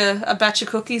make a batch of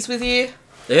cookies with you.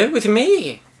 Yeah, with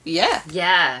me. Yeah.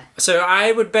 Yeah. So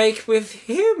I would bake with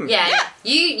him. Yeah.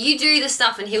 You do the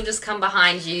stuff and he'll just come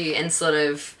behind you and sort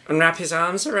of... And wrap his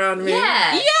arms around me.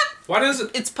 Yeah. Yep. What is it?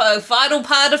 It's a vital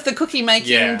part of the cookie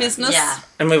making Yeah. business. Yeah.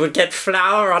 And we would get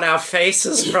flour on our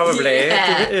faces, probably.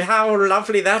 Yeah. How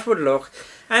lovely that would look.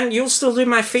 And you'll still do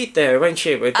my feet there, won't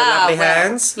you? With the lovely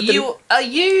hands. With the-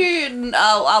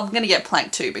 I'm going to get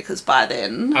Plank too, because by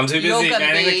then... I'm too you're busy gonna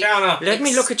manning the be- counter. Let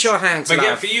me look at your hands, Baguette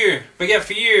love. for you. Baguette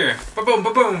for you. Ba-boom,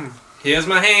 ba-boom. Here's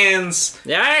my hands.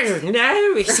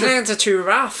 No, his hands are too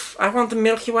rough. I want the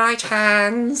milky white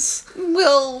hands.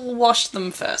 We'll wash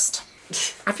them first.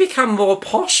 I've become more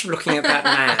posh looking at that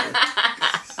man.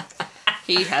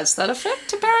 He has that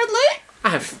effect, apparently.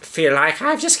 I feel like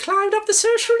I've just climbed up the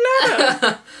social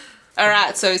ladder.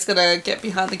 Alright, so he's going to get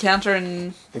behind the counter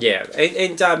and Yeah, he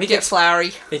get gets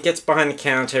floury. He gets behind the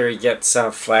counter, he gets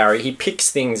flour. He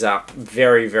picks things up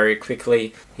very, very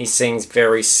quickly. He seems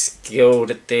very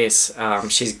skilled at this.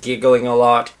 She's giggling a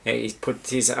lot. He puts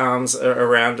his arms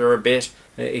around her a bit.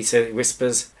 He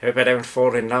whispers, hope I don't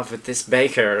fall in love with this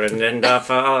baker and end up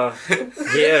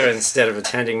here instead of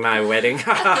attending my wedding.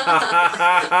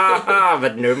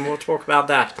 But no more talk about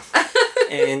that.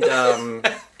 And...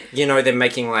 you know, they're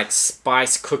making like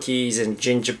spice cookies and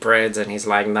gingerbreads, and he's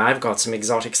like, no, I've got some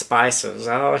exotic spices.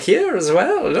 Oh, here as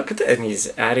well. Look at that. And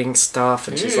he's adding stuff,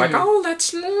 and she's like, oh,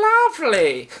 that's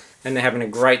lovely. And they're having a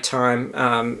great time.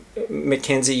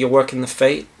 Mackenzie, you're working the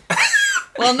feet.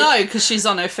 Well, no, because she's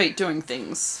on her feet doing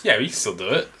things. Yeah, we can still do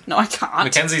it. No, I can't.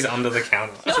 Mackenzie's under the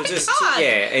counter. She'll just, can't.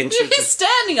 and she'll You're just,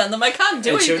 standing on them. I can't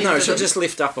do and she'll, anything no, to she'll them. just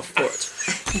lift up a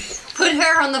foot. Put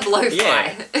her on the blowfly.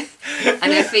 Yeah.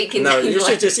 And her feet can... No, you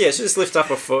should she'll just lift up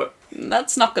a foot.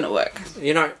 That's not going to work.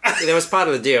 You know, that was part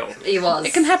of the deal. He was.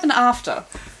 It can happen after.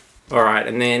 All right,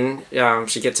 and then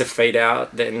she gets her feet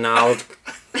out. They're gnarled,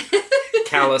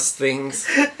 callous things.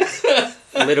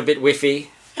 A little bit whiffy.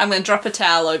 I'm going to drop a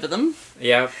towel over them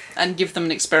Yep. and give them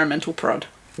an experimental prod.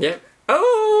 Yep.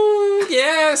 Oh,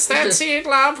 yes, that's it,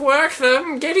 love. Work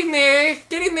them. Get in there.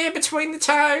 Get in there between the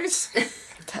toes.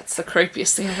 That's the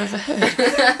creepiest thing I've ever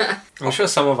heard. I'm sure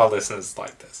some of our listeners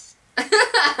like this.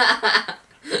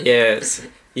 Yes.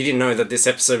 You didn't know that this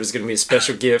episode was going to be a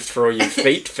special gift for all you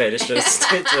feet fetishists,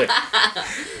 did you?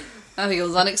 I think it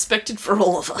was unexpected for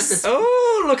all of us.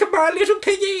 Oh, look at my little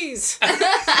piggies.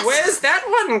 Where's that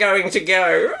one going to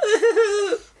go?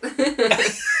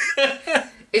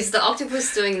 Is the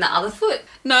octopus doing the other foot?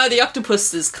 No, the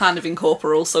octopus is kind of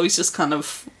incorporeal, so he's just kind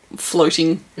of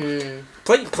floating.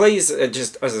 Please,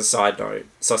 just as a side note,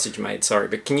 Sausage Maid, sorry,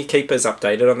 but can you keep us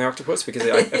updated on the octopus? Because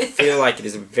I feel like it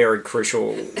is a very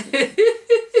crucial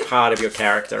part of your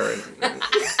character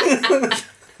and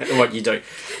what you do.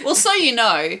 Well, so you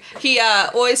know, he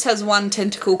always has one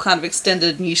tentacle kind of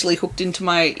extended and usually hooked into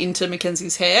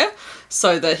Mackenzie's hair,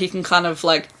 so that he can kind of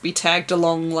like be tagged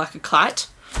along like a kite.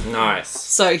 Nice.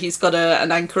 So he's got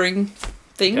an anchoring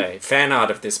thing. Okay, fan art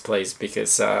of this, please,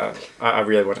 because I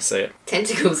really want to see it.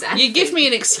 Tentacles. You give me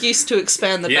an excuse to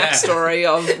expand the Yeah. backstory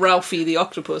of Ralphie the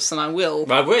octopus, and I will.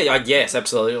 Yes,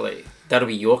 absolutely. That'll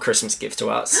be your Christmas gift to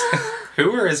us.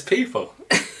 Who are his people?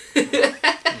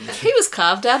 He was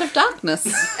carved out of darkness.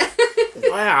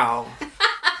 Wow.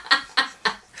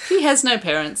 He has no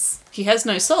parents. He has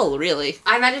no soul, really.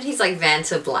 I imagine he's like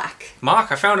Vanta Black.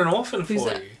 Mark, I found an orphan Who's for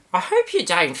that? you. I hope you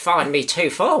don't find me too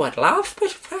forward, love,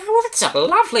 but that's a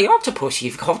lovely octopus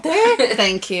you've got there.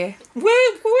 Thank you.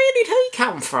 Where did he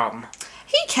come from?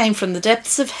 He came from the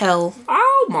depths of hell.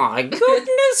 Oh my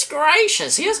goodness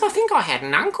gracious. Yes, I think I had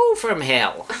an uncle from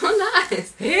hell. Oh,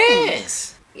 nice.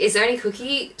 Yes. is there any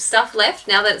cookie stuff left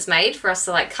now that it's made for us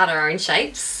to like cut our own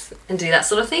shapes and do that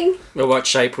sort of thing? Well, what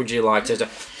shape would you like to do?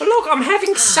 Look, I'm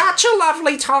having such a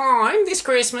lovely time this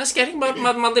Christmas getting my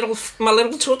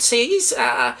little tootsies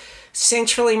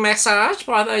sensually massaged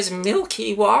by those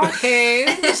milky white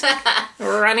hands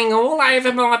running all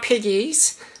over my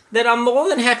piggies, that I'm more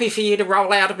than happy for you to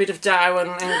roll out a bit of dough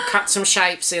and cut some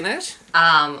shapes in it.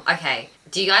 Okay.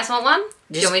 Do you guys want one?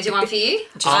 Do you want me to do one for you?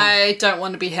 I don't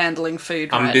want to be handling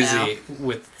food right now. I'm busy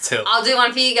with Till. I'll do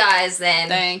one for you guys then.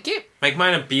 Thank you. Make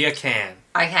mine a beer can.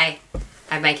 Okay.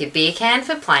 I make a beer can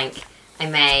for Plank. I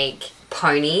make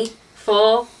pony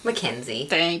for Mackenzie.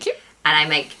 Thank you. And I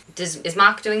make... Is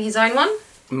Mark doing his own one?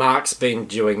 Mark's been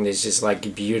doing this just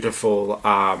like beautiful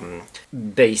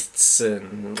beasts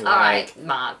and like... Alright,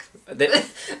 Mark.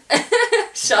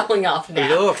 Showing off now.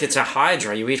 Look, it's a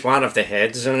hydra. You eat one of the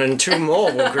heads and then two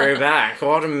more will grow back.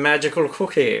 What a magical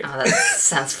cookie. Oh, that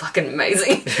sounds fucking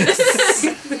amazing.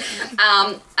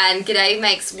 And G'day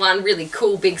makes one really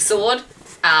cool big sword.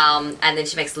 And then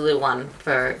she makes the little one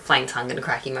for Flame Tongue and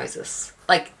Cracky Moses.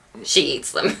 Like, she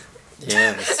eats them.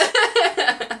 Yes.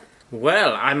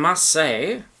 Well, I must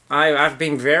say, I've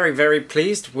been very, very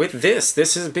pleased with this.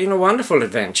 This has been a wonderful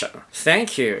adventure.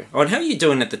 Thank you. Oh, and how are you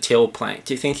doing at the till Plank?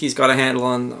 Do you think he's got a handle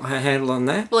on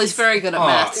that? Well, he's very good at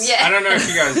maths. Yeah. I don't know if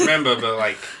you guys remember, but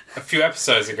like a few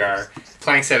episodes ago,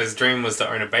 Plank said his dream was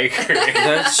to own a bakery.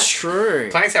 That's true.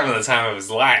 Plank's having the time of his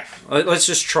life. Let's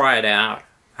just try it out.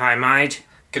 Hi, mate.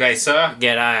 G'day, sir.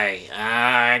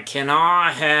 G'day. Can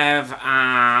I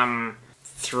have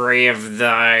 3 of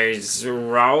those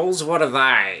rolls? What are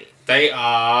they? They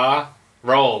are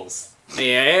rolls.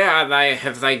 Yeah,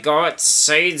 have they got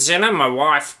seeds in them? My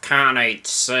wife can't eat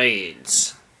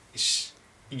seeds.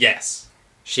 Yes.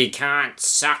 She can't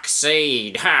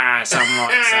succeed, some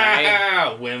might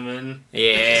say. Women.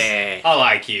 Yeah. I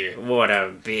like you. What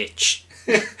a bitch.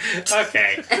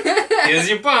 Okay. Here's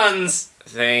your buns.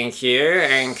 Thank you.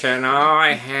 And can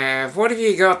I have... What have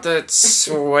you got that's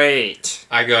sweet?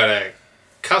 I got a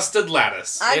custard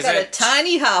lattice. I Is got a it-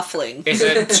 tiny halfling. Is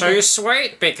it too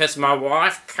sweet? Because my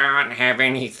wife can't have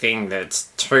anything that's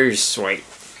too sweet.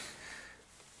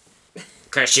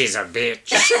 Because she's a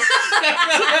bitch.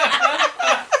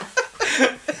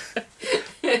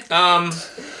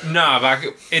 No, but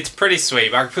it's pretty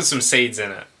sweet. But I could put some seeds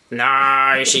in it.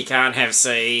 No, she can't have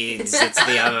seeds. It's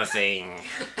the other thing.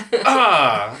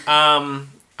 I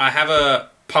have a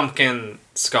pumpkin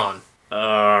scone.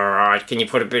 Alright, can you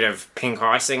put a bit of pink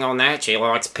icing on that? She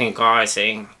likes pink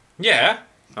icing. Yeah.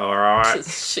 Alright,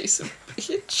 She's a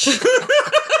bitch.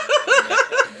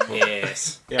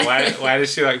 yes. Yeah, why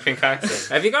does she like pink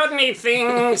icing? Have you got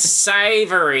anything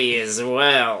savoury as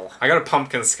well? I got a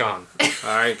pumpkin scone.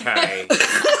 Okay.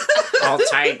 I'll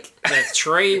take the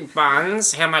 3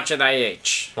 buns. How much are they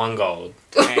each? 1 gold.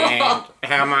 And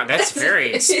how much? That's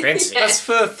very expensive. That's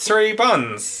for 3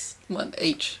 buns. One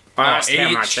each. I asked how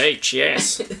each? much each,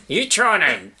 yes. You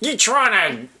trying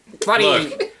to bloody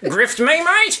Look. grift me,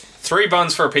 mate? 3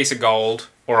 buns for a piece of gold,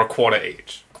 or a quarter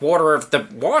each. Quarter of the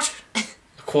what?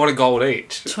 A quarter gold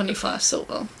each. 25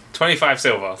 silver. 25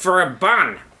 silver. For a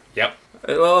bun. Yep.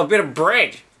 Well, a bit of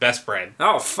bread. Best bread.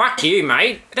 Oh, fuck you,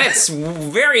 mate. That's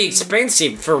very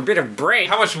expensive for a bit of bread.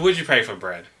 How much would you pay for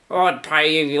bread? I'd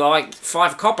pay you like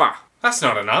 5 copper. That's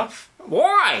not enough.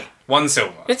 Why? 1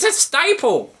 silver. It's a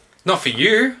staple. Not for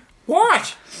you.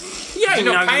 What? You don't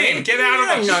You're not know paying. me. Get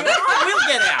out of You my don't know. I will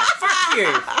get out. Fuck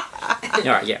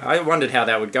you. Yeah, I wondered how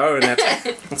that would go, and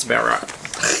that's about right.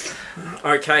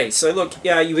 Okay, so look,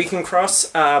 yeah, we can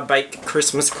bake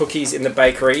Christmas cookies in the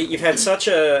bakery. You've had such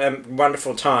a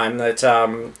wonderful time that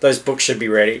those books should be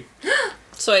ready.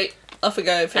 Sweet. Off we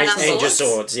go. And our And your swords?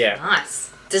 swords, yeah. Nice.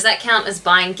 Does that count as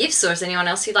buying gifts, or is anyone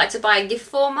else who'd like to buy a gift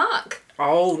for Mark?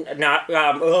 Oh, no,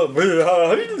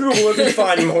 let me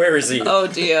find him. Where is he? Oh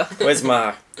dear. Where's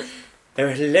Mark? Oh,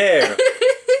 hello.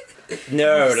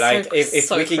 No, like if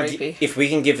so we can creepy. if we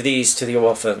can give these to the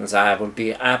orphans, I would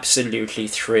be absolutely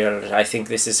thrilled. I think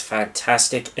this is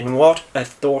fantastic, and what a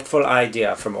thoughtful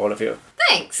idea from all of you.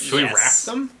 Thanks. Should we Yes.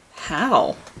 wrap them?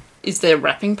 How? Is there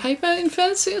wrapping paper in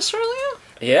Fantasy Australia?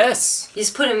 Yes. You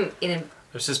just put them in a...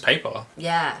 It's just paper.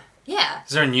 Yeah. Yeah.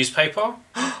 Is there a newspaper?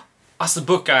 Ask the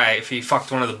book guy if he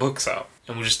fucked one of the books up,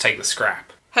 and we'll just take the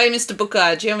scrap. Hey, Mr. Book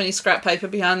Guy, do you have any scrap paper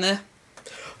behind there?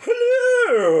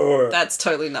 Hello. That's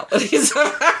totally not what he's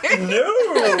saying.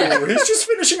 No, he's just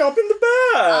finishing up in the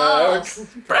bag.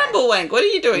 Bramblewank, what are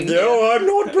you doing here? No, I'm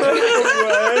not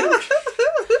Bramblewank.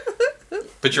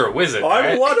 But you're a wizard, I'm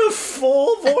right? one of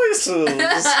 4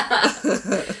 voices.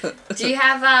 Do you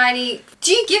have any...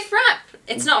 Do you gift wrap?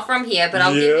 It's not from here, but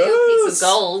I'll give you a piece Yes. of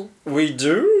gold. We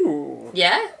do.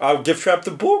 Yeah? I'll gift wrap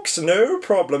the books, no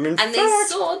problem. In And fact, these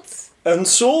swords. and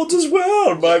swords as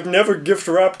well. I've never gift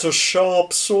wrapped a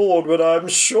sharp sword, but I'm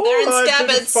sure They're in I can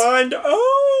scabbards. find.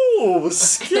 Oh,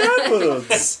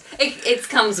 scabbards. It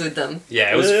comes with them.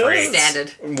 Yeah, it was Yes. free.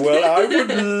 Standard. Well, I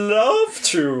would love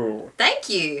to. Thank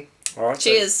you. All right,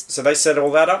 Cheers. So they set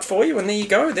all that up for you, and there you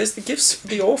go. There's the gifts for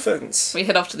the orphans. We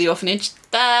head off to the orphanage.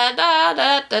 Da da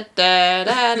da da da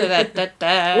da da da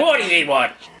da. What do you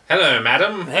want? Hello,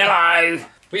 madam. Hello.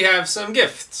 We have some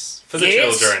gifts for the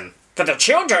Yes? children. For the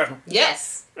children?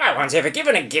 Yes. No one's ever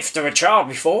given a gift to a child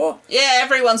before. Yeah,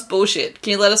 everyone's bullshit.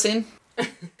 Can you let us in?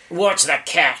 What's the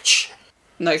catch?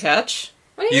 No catch.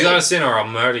 What do You you let mean? us in or I'll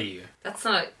murder you. That's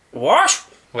not... What?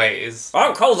 Wait, is...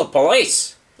 I'll call the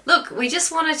police. Look, we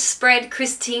just want to spread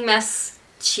Christmas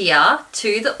cheer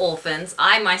to the orphans.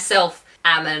 I myself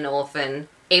am an orphan.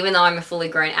 Even though I'm a fully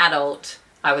grown adult,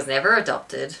 I was never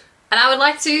adopted. And I would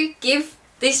like to give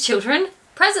these children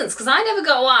presents, because I never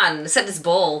got one, except this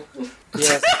ball.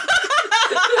 Yes.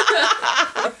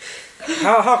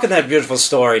 how can that beautiful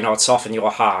story not soften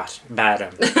your heart,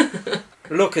 madam?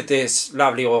 Look at this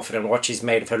lovely orphan and what she's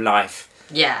made of her life.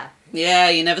 Yeah. Yeah,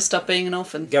 you never stop being an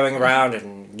orphan. Going around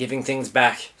and giving things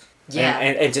back. Yeah.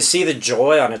 And to see the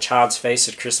joy on a child's face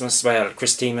at Christmas, well,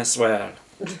 Christmas, well,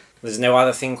 there's no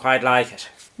other thing quite like it.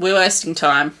 We're wasting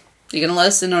time. You gonna let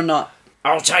us in or not?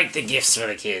 I'll take the gifts for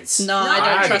the kids. No, I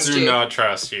don't trust do you. not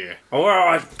trust you.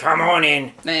 Alright, come on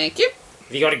in. Thank you.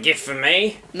 Have you got a gift for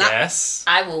me? Nah. Yes.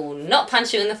 I will not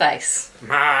punch you in the face.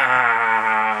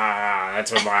 Ah,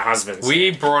 that's what my husband said.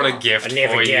 We brought a gift I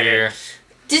never for get you. it.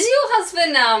 Does your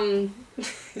husband,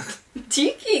 do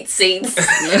you eat seeds?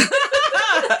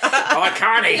 I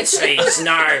can't eat seeds,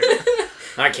 no.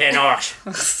 I cannot.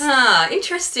 Ah,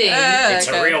 interesting. It's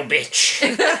Okay. a real bitch.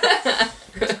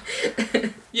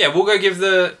 Yeah, we'll go give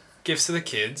the gifts to the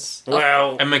kids.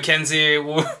 Well, And Mackenzie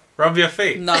will rub your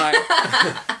feet. No.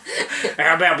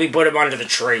 how about we put them under the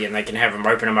tree and they can have them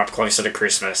open them up closer to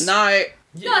Christmas? No.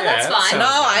 Yeah, that's that fine. sounds No,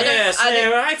 I nice. don't- Yes, I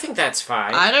don't- yeah, I think that's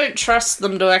fine. I don't trust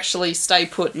them to actually stay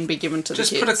put and be given to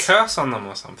Just the put a kids. curse on them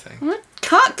or something.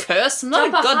 Can't curse. I'm not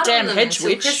Drop a hut goddamn on them hedge until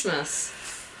witch. Christmas.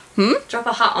 Hmm? Drop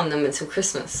a hut on them until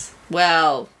Christmas.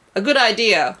 Well, a good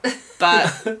idea,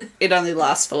 but it only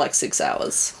lasts for like 6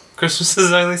 hours. Christmas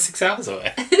is only 6 hours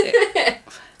away.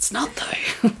 It's not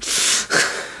though.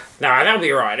 No, that'll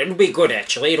be right. It'll be good,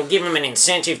 actually. It'll give them an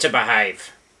incentive to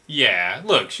behave. Yeah,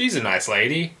 look, she's a nice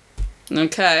lady.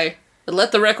 Okay. But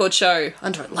let the record show. I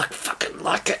don't fucking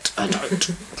like it. I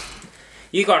don't.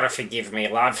 You gotta forgive me,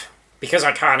 love. Because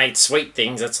I can't eat sweet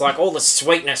things, it's like all the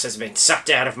sweetness has been sucked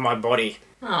out of my body.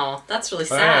 Oh, that's really Oh,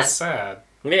 sad. that's sad.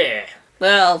 Yeah.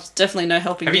 Well, definitely no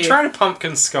helping Have you you. tried a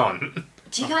pumpkin scone?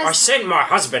 Do you I guys sent my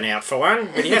husband out for one,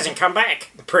 but he hasn't come back.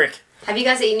 The prick. have you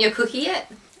guys eaten your cookie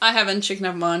yet? I haven't. You can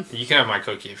have mine. You can have my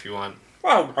cookie if you want.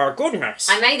 Oh, my goodness.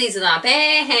 I made these with my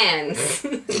bare hands.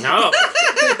 No.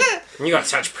 You got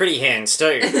such pretty hands,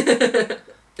 too.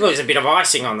 Well, there's a bit of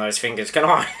icing on those fingers, can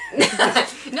I?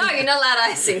 No, you're not allowed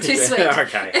icing. Too sweet.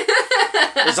 Okay.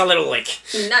 There's a little lick.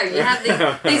 No, you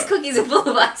have these cookies are full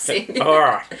of icing.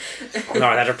 Alright. No,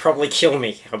 that'd probably kill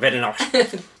me. I better not.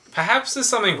 Perhaps there's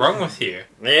something wrong with you.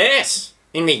 Yes.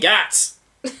 In me guts.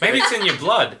 Maybe it's in your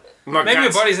blood. My Maybe your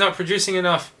guts. body's not producing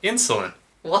enough insulin.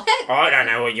 What? I don't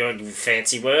know what your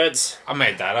fancy words. I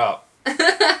made that up.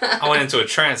 I went into a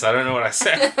trance. I don't know what I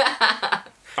said.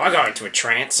 I go into a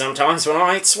trance sometimes when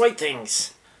I eat sweet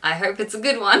things. I hope it's a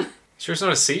good one. Sure it's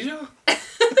not a seizure?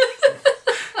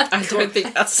 I don't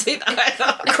think that's it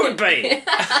either. Could be.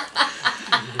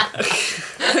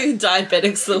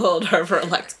 Diabetics the world over are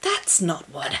like, that's not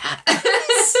what happened.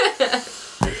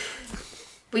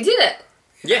 We did it.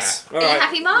 Yes. Are you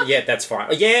happy, Mark? Yeah, that's fine.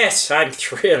 Yes, I'm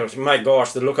thrilled. My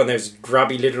gosh, the look on those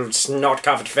grubby little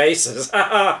snot-covered faces.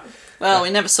 Well,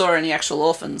 we never saw any actual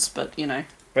orphans, but you know.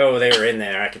 Oh, they were in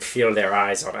there. I could feel their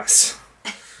eyes on us.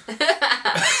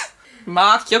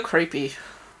 Mark, you're creepy.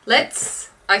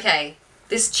 Okay,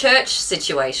 this church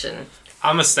situation.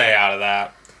 I'm gonna stay out of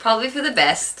that. Probably for the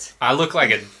best. I look like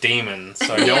a demon,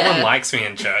 so no Yeah. one likes me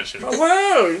in churches.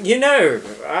 Well, you know,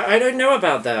 I don't know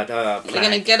about that. We're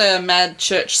gonna get a mad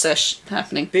church sesh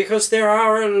happening. Because there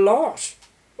are a lot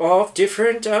of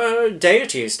different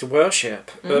deities to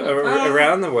worship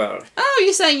around the world. Oh,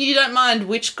 you're saying you don't mind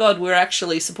which god we're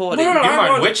actually supporting? Well, You I mind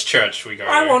want- which church we go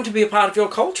I to? want to be a part of your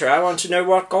culture. I want to know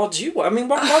what gods you... I mean,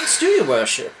 what gods do you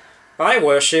worship? I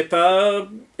worship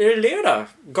Lyra,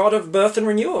 god of birth and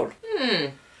renewal.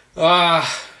 I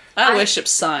worship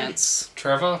science.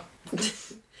 Trevor?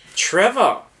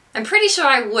 Trevor. I'm pretty sure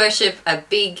I worship a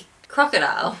big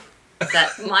crocodile.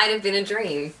 That might have been a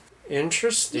dream.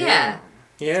 Interesting. Yeah.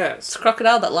 Yes.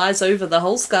 Crocodile that lies over the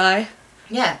whole sky.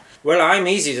 Yeah. Well, I'm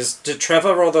easy. Did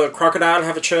Trevor or the crocodile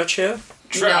have a church here?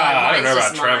 No, I don't know mine's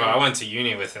about just Trevor. mine. I went to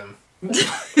uni with him.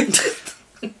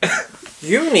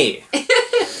 Uni.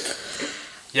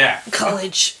 Yeah.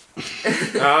 College.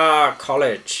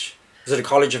 College. Is it a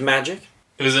college of magic?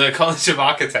 It was a college of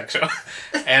architecture.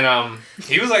 And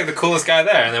he was like the coolest guy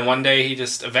there. And then one day he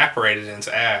just evaporated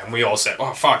into air. And we all said,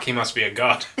 oh, fuck, he must be a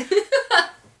god.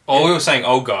 Or we were saying,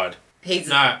 oh, God. He's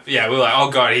No, yeah, we were like, oh,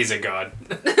 God, he's a god.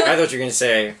 I thought you were going to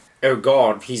say, oh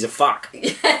God, he's a fuck.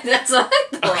 that's what I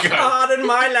thought. Okay. Pardon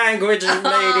my language,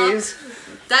 ladies.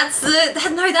 That's it.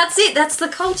 That's the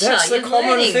culture. That's the You're common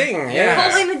learning. thing, Call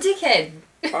yeah. him a dickhead.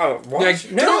 Oh, what?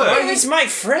 Like, no, do it. he's my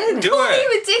friend. Do Call it.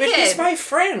 him a But he's dickhead. my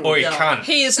friend. Or you No. can't.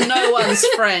 He is no one's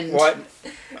friend. What?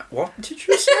 What did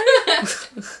you say?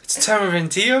 It's a term of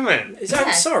endearment. Yeah.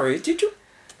 I'm sorry. Did you?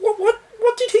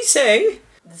 What did he say?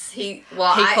 He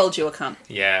He called you a cunt.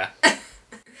 Yeah.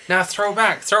 Now throw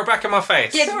back in my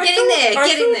face. Get in there.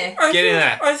 Get in there. Get in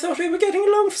there. I thought we were getting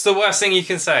along It's the worst thing you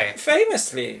can say.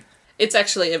 famously. It's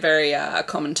actually a very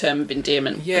common term of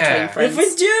endearment Yeah. between With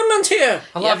friends. endearment here.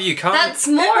 I love you, cunt. That's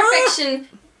more Ah. affection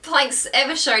Plank's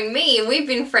ever shown me, and we've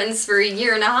been friends for a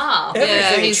year and a half.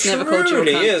 Everything he's never called you a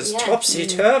truly cunt. is Yeah.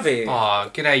 topsy-turvy Aw,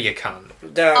 g'day, you cunt.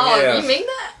 down Oh, here. you mean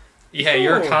that? Yeah,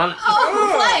 you're a Oh. cunt.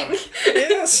 Oh, Plank.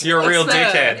 Yes. You're a real What's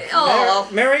that? dickhead. Oh,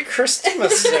 Merry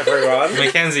Christmas, everyone.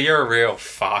 Mackenzie, you're a real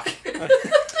fuck.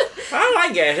 Oh,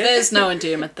 I get it. There's no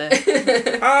endearment there.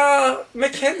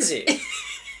 Mackenzie.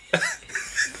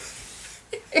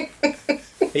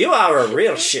 You are a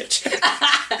real shit.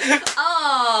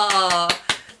 oh,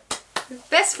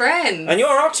 best friends. And you're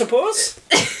octopus?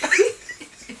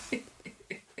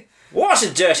 What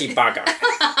a dirty bugger.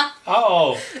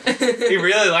 Oh, he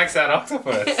really likes that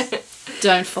octopus.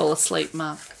 Don't fall asleep,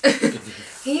 Mark.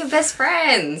 You're your best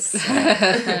friends.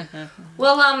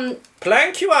 Well,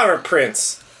 Plank, you are a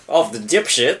prince of the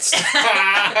dipshits.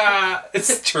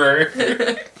 It's true.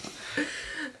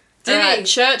 Alright,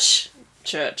 church.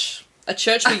 A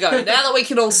church we go. Now that we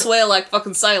can all swear like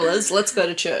fucking sailors, let's go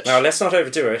to church. Now, let's not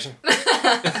overdo it.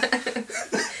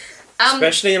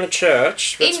 Especially in a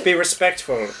church. Let's in- be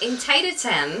respectful. in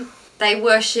Taterton, they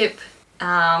worship.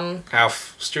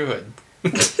 Alf Stewart.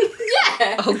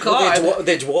 Oh god.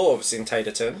 They're dwarves in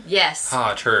Taterton, Yes.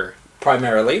 Ah, true.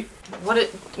 primarily.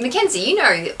 Mackenzie, you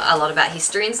know a lot about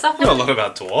history and stuff. I know a lot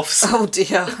about dwarfs. Oh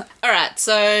dear. Alright,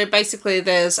 so basically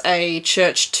there's a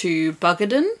church to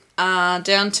Buggerden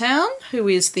downtown, who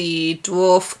is the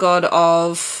dwarf god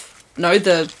of...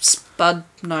 what's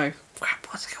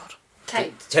it called?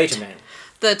 Tate. Taterman.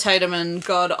 The Taterman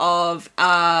god of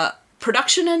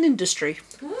production and industry.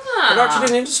 Production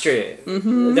and industry.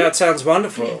 Mm-hmm. That sounds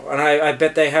wonderful. And I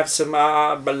bet they have some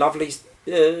lovely...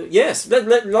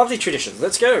 lovely traditions.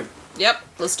 Let's go. Yep,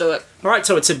 let's do it. Right,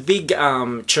 so it's a big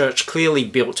church, clearly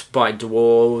built by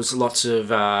dwarves, lots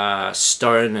of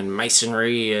stone and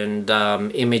masonry and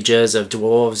images of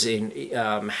dwarves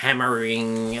in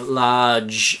hammering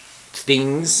large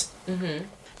things. Mm-hmm.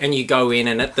 And you go in,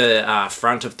 and at the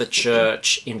front of the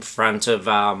church, in front of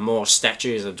more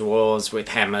statues of dwarves with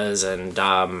hammers and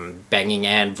banging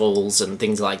anvils and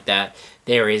things like that,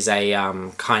 there is a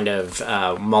kind of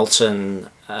molten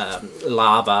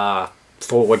lava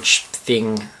forge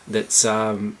thing that's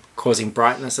causing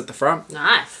brightness at the front.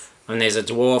 Nice. And there's a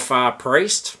dwarf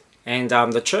priest. And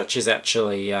the church is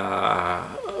actually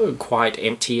quite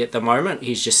empty at the moment.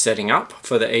 He's just setting up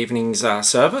for the evening's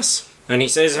service. And he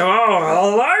says, "Oh,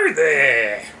 hello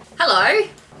there." Hello,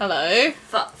 Hello.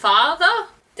 father,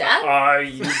 dad.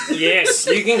 Yes,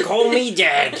 you can call me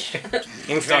Dad.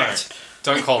 In fact,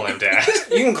 Don't call him dad.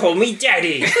 you can call me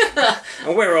Daddy.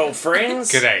 We're old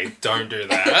friends. G'day, don't do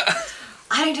that.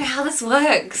 I don't know how this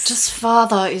works. Just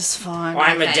father is fine.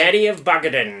 I'm a Okay. daddy of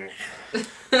Buggerden.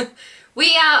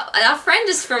 We are. Our friend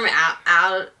is from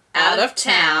out of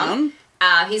town.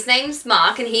 His name's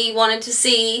Mark, and he wanted to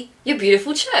see your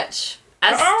beautiful church.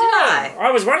 As did I.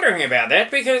 I was wondering about that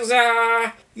because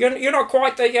you're not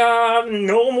quite the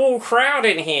normal crowd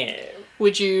in here.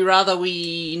 Would you rather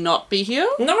we not be here?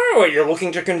 No, are you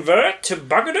looking to convert to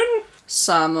Buggerden?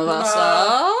 Some of us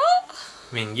are.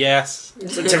 I mean, yes.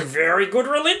 It's a very good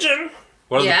religion.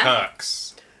 What are Yeah. the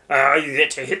perks? You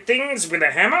get to hit things with a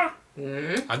hammer.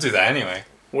 I do that anyway.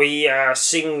 We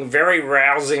sing very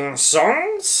rousing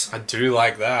songs. I do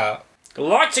like that.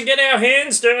 Like to get our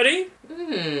hands dirty.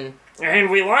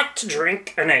 And we like to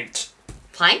drink and eat.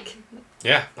 Plank.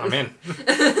 Yeah, I'm in. What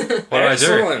do I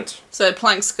do? Excellent. So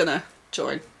Plank's gonna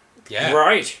join. Yeah.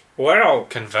 Right. Well,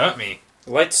 Convert me.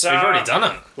 let's We've already done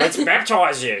it. let's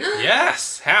baptize you.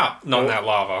 Yes. How? Not in that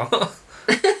lava.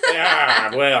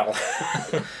 Well.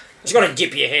 Just got to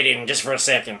dip your head in just for a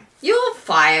second. You're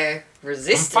fire I'm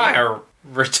resistant. fire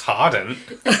retardant.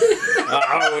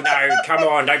 Oh, no, come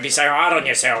on, don't be so hard on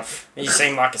yourself. You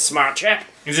seem like a smart chap.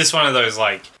 Is this one of those,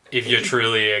 like, if you're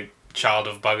truly a child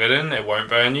of Buggerton, it won't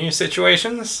burn you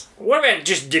situations? What about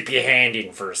just dip your hand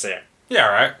in for a sec? Yeah,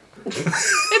 right.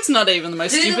 It's not even the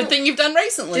most Do stupid the- thing you've done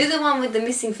recently. Do the one with the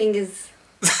missing fingers.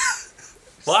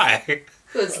 Why?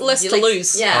 It's Less to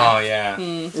lose. Yeah. Oh, yeah.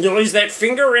 You lose that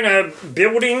finger in a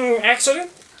building accident?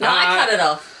 No, I cut it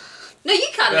off. No, you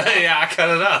cut it off. Yeah, I cut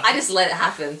it off. I just let it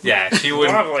happen. Yeah, she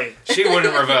wouldn't. Lovely. She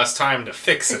wouldn't reverse time to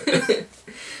fix it.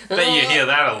 Bet you hear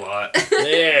that a lot.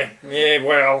 Yeah,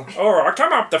 well, alright,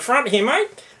 come up the front here, mate.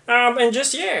 And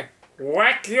just,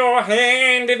 whack your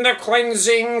hand in the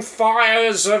cleansing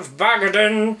fires of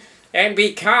Buggerton and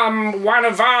become one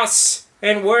of us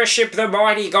and worship the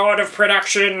mighty god of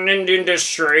production and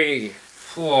industry.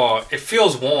 Oh, it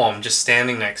feels warm just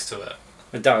standing next to it.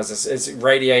 It does. It's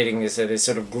radiating this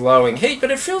sort of glowing heat,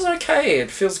 but it feels okay.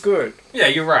 It feels good. Yeah,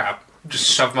 you're right.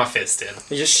 Just shove my fist in.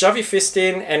 You just shove your fist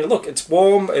in, and look, it's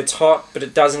warm, it's hot, but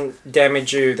it doesn't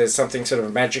damage you. There's something sort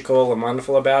of magical and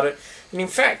wonderful about it. And in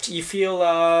fact, you feel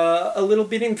a little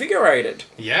bit invigorated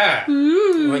Yeah.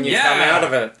 when you Yeah. come out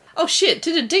of it. Oh shit,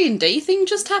 did a D&D thing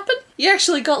just happen? You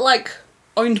actually got, like,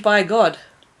 owned by a god.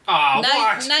 Oh, Now,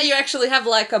 what? now you actually have,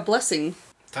 like, a blessing.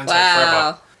 Don't take Trevor.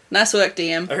 Wow. Nice work,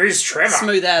 DM. Who's Trevor?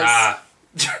 Smooth as. Ah.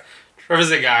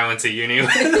 Trevor's a guy I went to uni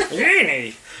with.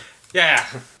 Uni. Yeah.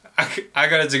 I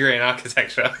got a degree in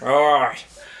architecture. Alright.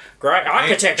 Great.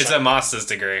 Architecture. It's a master's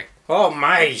degree. Oh,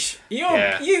 mate. You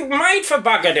made for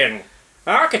Buggerton.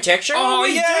 Architecture? Oh, All we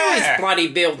do yeah. is bloody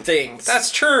build things.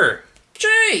 That's true.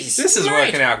 Jeez. This is mate,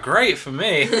 working out great for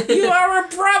me. You are a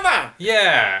brother.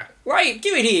 Yeah. Wait,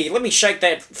 give it here. Let me shake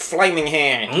that flaming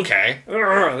hand. Okay.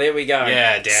 There we go.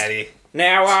 Yeah, daddy.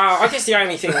 Now, I guess the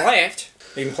only thing left,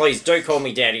 and please do call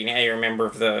me daddy now you're a member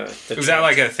of the Is that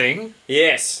like a thing?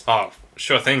 Yes. Oh,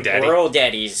 sure thing, daddy. We're all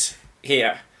daddies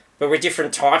here. But we're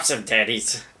different types of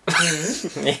daddies.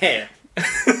 Yeah.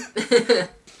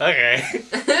 Okay.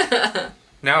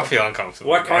 Now I feel uncomfortable.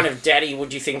 What kind of daddy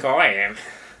would you think I am?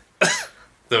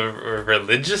 The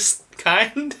religious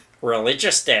kind?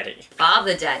 Religious daddy.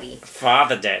 Father daddy.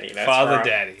 Father daddy, that's Father right.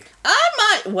 daddy.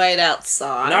 I might wait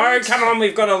outside. No, come on,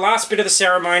 we've got a last bit of the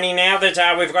ceremony now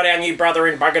that we've got our new brother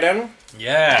in Buggerton.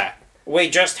 Yeah. We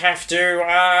just have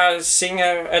to sing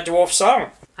a dwarf song.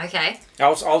 Okay.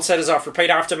 I'll set us off. Repeat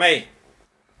after me.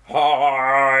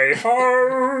 Hi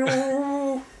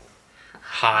ho.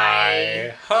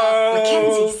 Hi ho.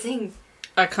 Mackenzie, sing.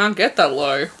 I can't get that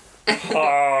low.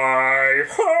 Hi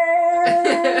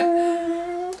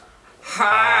ho.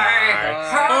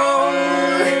 Hi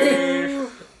ho.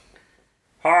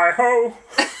 Hi ho.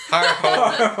 Hi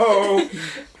ho.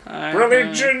 Ho.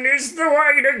 Religion is the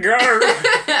way to go.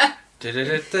 With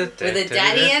a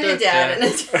daddy and a dad and a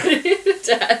daddy and a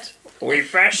dad. We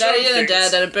bash Daddy some and a dad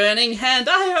things. and a burning hand.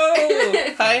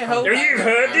 Hi-ho! Hi-ho! You've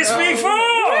heard this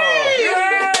before!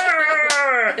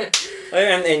 Yeah!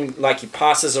 And like he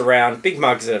passes around big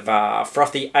mugs of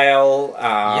frothy ale.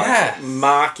 Yes.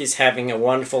 Mark is having a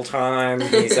wonderful time.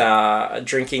 He's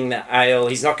drinking the ale.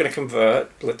 He's not going to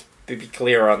convert. Let's be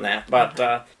clear on that. But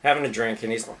having a drink,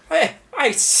 and he's like, "Hey,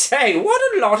 I say, what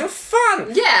a lot of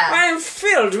fun! Yeah. I am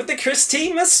filled with the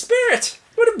Christima spirit.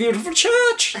 What a beautiful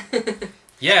church!"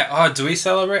 Yeah, oh, do we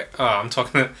celebrate? Oh, I'm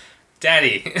talking to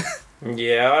Daddy.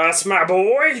 Yes, my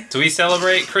boy. Do we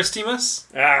celebrate Christmas?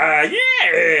 Yeah.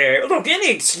 Look, any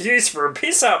excuse for a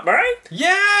piss up, mate.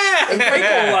 Yeah!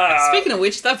 People, Speaking of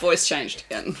which, that voice changed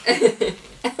again. did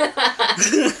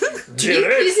You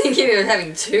it. thinking of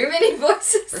having too many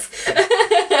voices?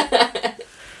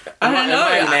 I don't Am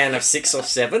I a know. man of 6 or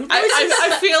 7?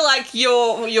 I feel like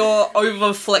you're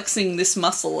over flexing this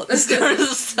muscle at this current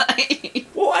stage.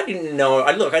 Well, I didn't know.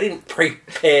 I didn't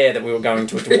prepare that we were going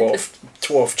to a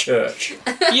dwarf church.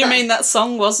 You mean that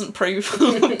song wasn't pre?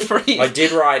 I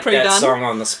did write that Pre-done? song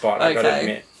on the spot, I gotta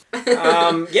Okay.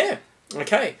 admit. Yeah.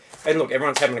 Okay. And look,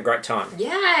 everyone's having a great time.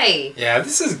 Yay! Yeah,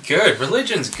 this is good.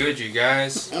 Religion's good, you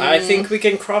guys. I think we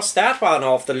can cross that one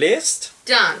off the list.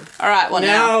 Done. All right, well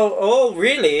now.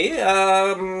 Really,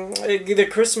 the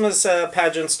Christmas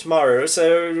pageant's tomorrow,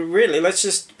 so really,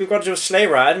 we've got to do a sleigh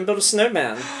ride and build a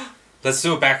snowman. Let's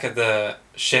do it back at the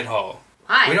shithole.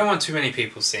 Hi. We don't want too many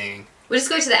people seeing. We'll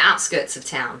just go to the outskirts of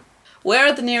town. Where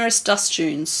are the nearest dust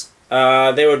dunes?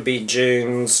 There would be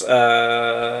dunes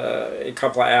a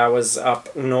couple of hours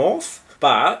up north,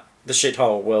 but the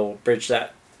shithole will bridge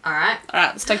that Alright.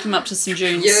 Alright, let's take him up to some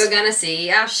dunes. You're gonna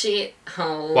see our shit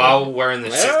hole. While we're in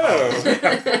the shit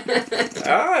hole.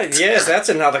 Ah, yes, that's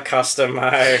another custom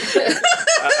I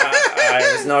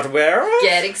was not aware of.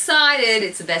 Get excited.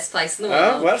 It's the best place in the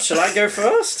world. Oh, well, shall I go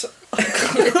first?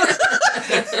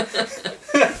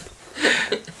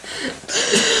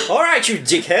 Alright, you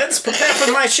dickheads, prepare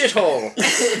for my shithole.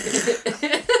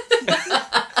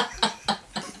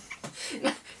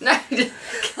 No,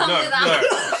 come No, with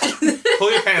us. no.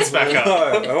 Pull your pants back up.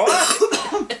 Oh,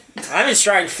 what? I'm just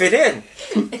trying to fit in.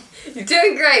 You're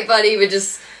doing great, buddy. We're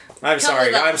just I'm sorry,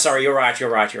 with us. I'm sorry, you're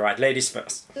right. Ladies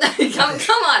first. no,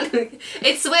 come on.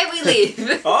 It's where we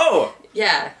live. Oh,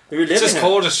 Yeah. you live It's just in it.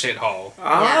 called a shithole.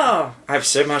 Ah, I have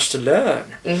so much to learn.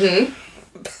 Mm-hmm.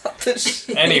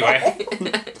 Anyway,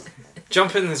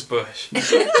 jump in this bush.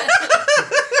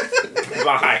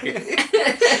 Bye.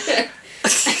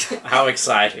 How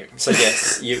exciting. So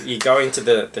yes, you go into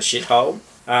the shithole.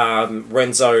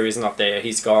 Renzo is not there.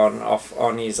 He's gone off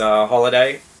on his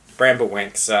holiday.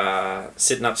 Bramblewink's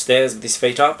sitting upstairs with his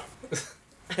feet up.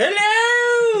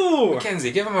 Hello!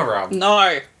 Mackenzie, give him a rub.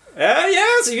 No.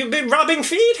 Yes, you've been rubbing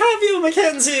feet, have you,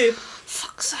 Mackenzie?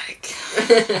 Fuck's sake.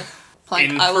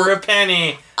 Plank, In I for will, a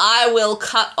penny. I will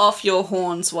cut off your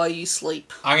horns while you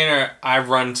sleep. I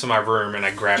run to my room and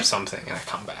I grab something and I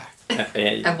come back.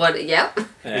 And what? Yep.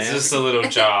 It's just a little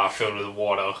jar filled with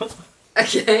water.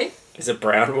 Okay. Is it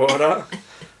brown water?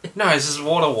 No, it's just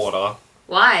water.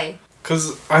 Why?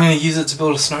 Because I'm going to use it to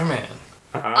build a snowman.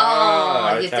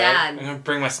 Ah, Your okay. I'm dad. going to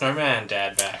bring my snowman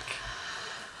dad back.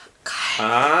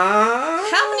 Ah.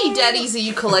 How many daddies are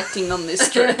you collecting on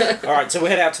this trip? Alright, so we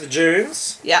head out to the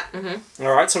dunes. Yeah.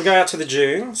 Alright, so we go out to the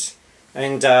dunes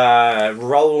and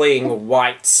rolling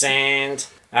white sand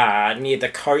near the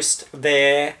coast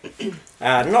there.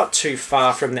 Not too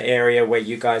far from the area where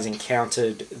you guys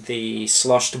encountered the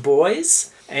sloshed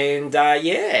boys. And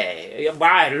yeah,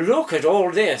 wow, look at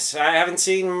all this. I haven't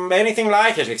seen anything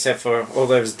like it except for all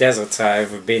those deserts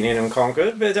I've been in and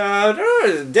conquered. But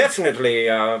no, definitely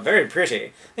very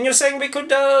pretty. And you're saying we could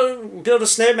build a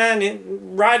snowman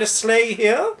and ride a sleigh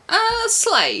here?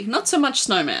 Sleigh. Not so much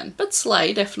snowman, but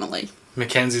sleigh, definitely.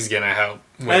 Mackenzie's going to help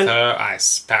with And- her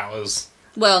ice powers.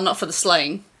 Well, not for the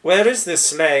sleighing. Where is this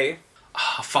sleigh?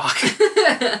 Oh, fuck.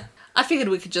 I figured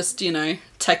we could just,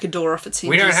 take a door off its hinges.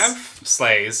 We don't have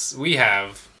sleighs. We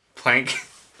have Plank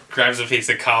grabs a piece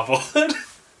of cardboard.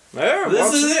 Oh,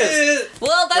 what's this?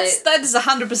 Well, that is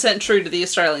 100% true to the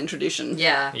Australian tradition.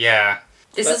 Yeah. Yeah.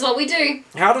 This is what we do.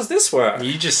 How does this work?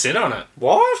 You just sit on it.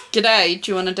 What? G'day,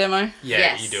 do you want a demo? Yeah,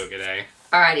 Yes. you do it, g'day.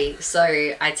 Alrighty, so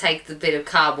I take the bit of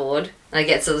cardboard and I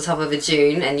get to the top of a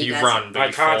dune and you You guys run, but I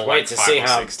you can't fall wait like to 5 see or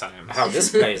how- 6 times. How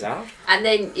this plays out? and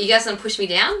then you guys want to push me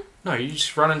down? No, you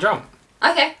just run and jump.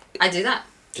 Okay, I do that.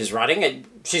 She's running and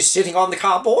she's sitting on the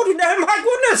cardboard and oh my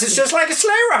goodness, it's just like a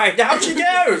sleigh ride. Down she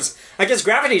goes. I guess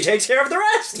gravity takes care of the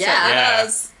rest. Yeah. Yeah.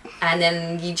 And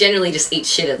then you generally just eat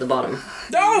shit at the bottom.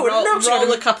 No, it Roll, looks roll a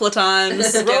like couple of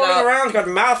times. Get rolling up. around, got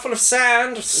a mouthful of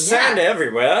sand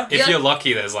everywhere. If Yeah. you're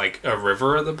lucky, there's like a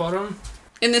river at the bottom.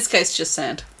 In this case, just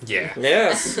sand. Yeah.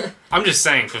 Yes. I'm just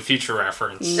saying for future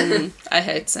reference. I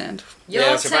hate sand. Your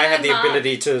Yes, if I had the turn, Mark.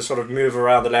 ability to sort of move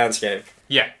around the landscape,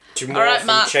 Yeah. to All right, morph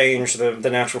Mark. and change the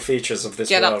natural features of this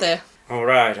Get world. up there. All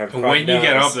right, I'm And quite when you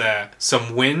get nervous. up there,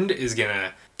 some wind is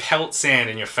gonna pelt sand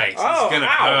in your face. Oh, It's gonna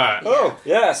ow. hurt. Oh,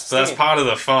 yes. So that's part of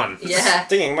the fun. Yeah.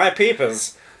 Stinging my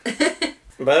peepers.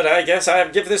 But I guess I'll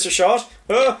give this a shot.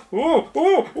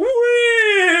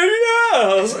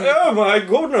 Yes! Oh my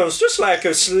goodness, just like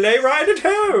a sleigh ride at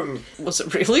home. Was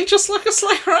it really just like a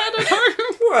sleigh ride at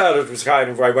home? Well, it was kind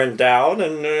of, I went down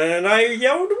and I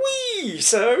yelled wee,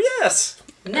 so yes.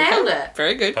 Nailed it.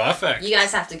 Very good. Perfect. You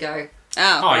guys have to go.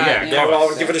 Oh, Oh, yeah, Yeah, go.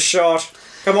 well, give it a shot.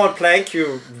 Come on, Plank,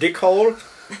 you dickhole.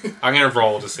 I'm gonna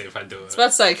roll to see if I do it. I was about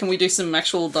to say, can we do some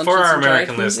actual Dungeons For our and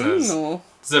American Dragons listeners. or...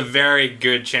 There's a very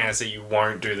good chance that you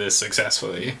won't do this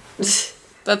successfully.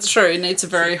 That's true. It needs a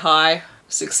very high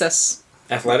success.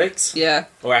 Athletics Yeah.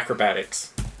 or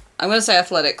acrobatics? I'm going to say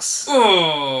athletics.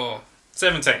 Oh,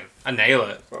 17. I nail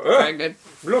it. Very good.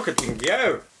 Look at him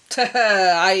go.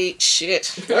 I eat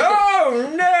shit.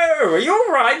 Oh no! Are you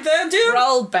alright there, dear?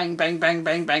 Roll, bang, bang, bang,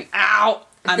 bang, bang. Ow!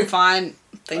 I'm fine.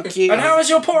 Thank you. And how is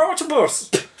your poor octopus?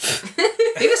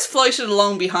 He just floated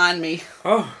along behind me.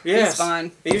 Oh, yes. He's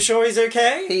fine. Are you sure he's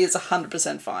okay? He is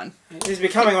 100% fine. He's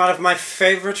becoming one of my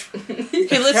favourite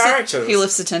He lifts, characters. he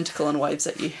lifts a tentacle and waves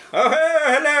at you. Oh,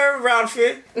 hello,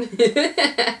 Ralphie.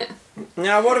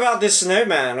 Now, what about this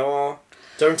snowman? Or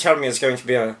don't tell me it's going to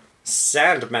be a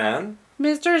sandman.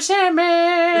 Mr.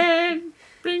 Sandman,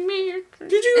 bring me your...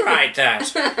 Did you write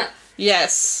that?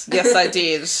 Yes, I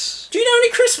did. Do you know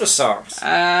any Christmas songs?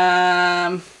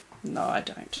 No, I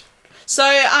don't. So,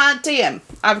 DM,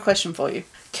 I have a question for you.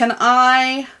 Can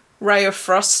I ray of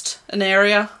frost an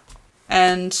area?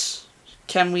 And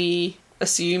can we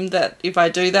assume that if I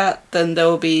do that, then there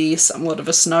will be somewhat of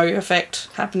a snow effect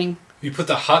happening? You put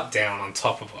the hut down on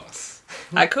top of us.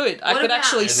 I could. I What could about-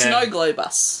 actually And then- snow globe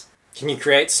us. Can you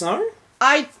create snow?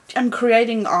 I am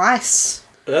creating ice.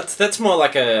 That's more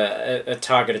like a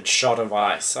targeted shot of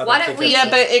ice. I Why don't don't think we- that-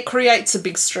 Yeah, but it creates a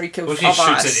big streak of, What if he of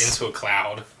shoots ice. it into a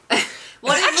cloud?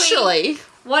 What if Actually,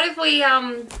 what if we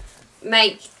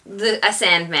make a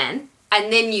sandman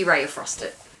and then you ray of frost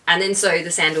it, and then so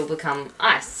the sand will become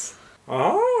ice.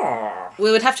 Oh. we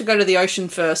would have to go to the ocean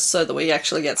first so that we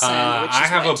actually get sand. Which I is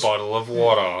have wet. a bottle of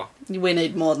water We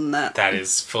need more than that. that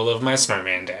is full of my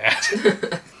snowman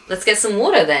dad. Let's get some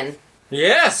water then.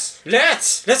 Yes,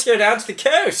 let's go down to the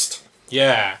coast.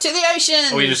 Yeah. To the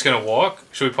ocean! Are we just gonna walk?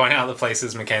 Should we point out the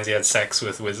places Mackenzie had sex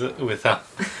with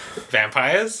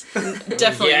vampires?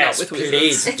 Definitely Yes, not with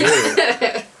wizards. please do.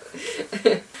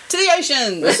 To the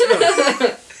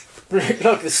ocean!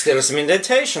 Look, there's still some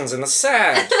indentations in the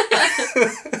sand.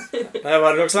 That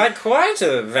one looks like quite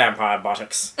a vampire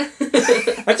buttocks.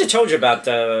 I actually told you about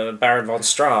Baron von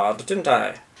Strahd, didn't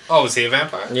I? Oh, was he a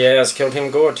vampire? Yes, killed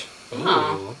him good. Ooh.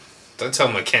 Oh. Don't tell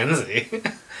Mackenzie.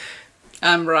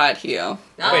 I'm right here.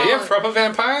 Wait, do you have proper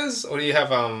vampires? Or do you have,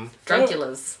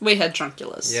 drunkulas. We had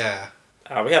drunkulas. Yeah.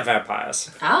 We have vampires.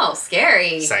 Oh,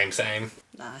 scary. Same.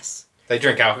 Nice. They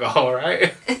drink alcohol,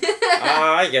 right?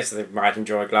 I guess they might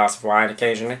enjoy a glass of wine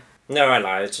occasionally. No, I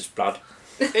lie, it's just blood.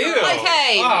 Ew.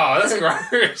 Okay. Oh, that's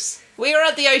gross. We are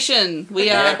at the ocean. We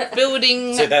are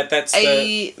building So that's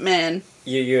a man.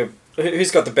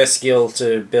 who's got the best skill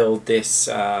to build this?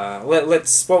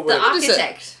 Let's what The would is it?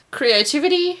 architect.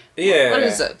 Creativity? yeah. What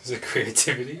is it? Is it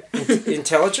creativity?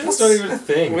 Intelligence? That's not even a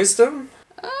thing. Wisdom?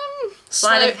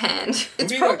 Sleight of So- hand.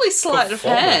 It's Maybe probably like sleight of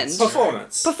hand.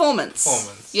 performance. Performance.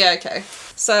 Performance. Yeah, okay.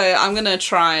 So I'm going to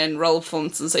try and roll a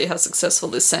performance and see how successful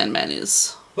this Sandman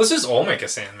is. Let's just all make a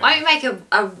sandman. Why don't you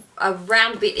make a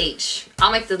round bit each?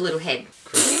 I'll make the little head.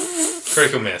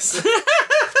 Critical miss.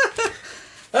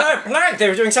 Oh, Plank, they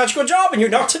were doing such a good job and you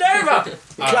knocked it over! You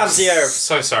clumsy oaf.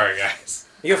 So sorry, guys.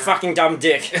 You fucking dumb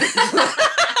dick.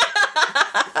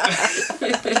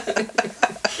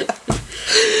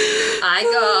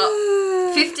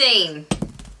 I got 15.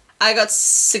 I got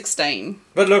 16.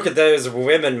 But look at those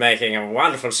women making a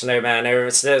wonderful snowman over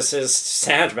this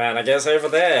Sandman, I guess, over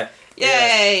there.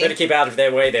 Yay! Yeah. Better keep out of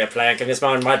their way there, Plank, and this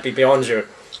man might be beyond you.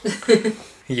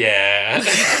 Yeah.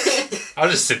 I'll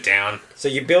just sit down. So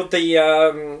you built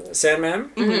the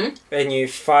Sandman, and you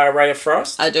fire a ray of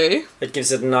frost. I do. It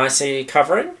gives it a nicey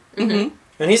covering.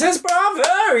 And he says,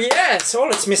 bravo, yes, all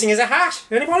it's missing is a hat.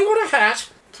 Anybody got a hat?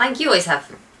 Plank, you always have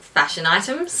fashion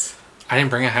items. I didn't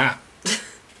bring a hat.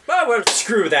 Oh, well,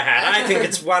 screw the hat. I think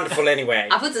it's wonderful anyway.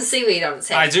 I put the seaweed on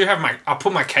its I head. do have I'll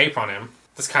put my cape on him.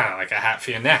 That's kind of like a hat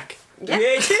for your neck. Yeah,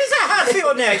 it is a hat for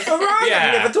your neck. All right, Yeah.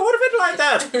 I've never thought of it like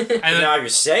that. And then, Now you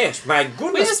say it. My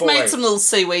goodness, We just boy. made some little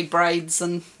seaweed braids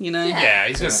and, yeah,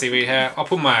 he's got seaweed hair.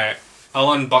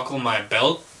 I'll unbuckle my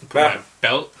belt. Put Well- my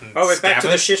belt and Oh, we're back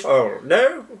to stab the it. shithole.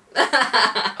 No?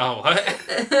 Oh,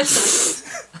 what?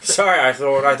 Sorry, I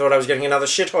thought I was getting another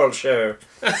shithole show.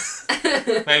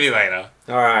 Maybe later.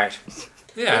 All right.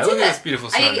 Yeah, look at this beautiful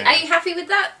Are snowman. you happy with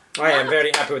that? I am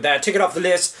very happy with that. Tick it off the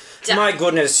list. Done. My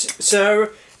goodness. So,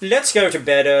 let's go to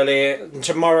bed early.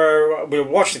 Tomorrow we'll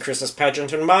watch the Christmas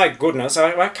pageant, and my goodness,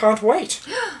 I can't wait.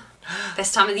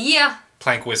 Best time of the year.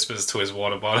 Plank whispers to his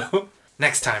water bottle.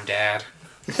 Next time, Dad.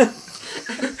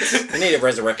 I need a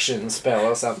resurrection spell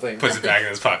or something. Puts it back in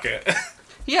his pocket.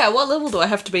 Yeah, what level do I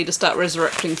have to be to start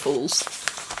resurrecting fools?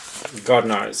 God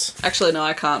knows. Actually, no,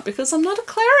 I can't because I'm not a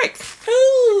cleric.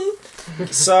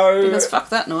 So, Because fuck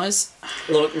that noise.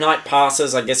 look, night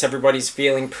passes. I guess everybody's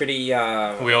feeling pretty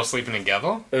Are we all sleeping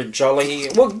together? jolly.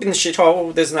 Well, in the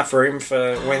shithole, there's enough room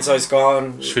for Wenzo's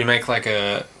gone. Should we make like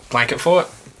a blanket fort?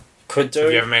 Could do.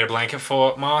 Have you ever made a blanket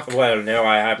fort, Mark? Well, no,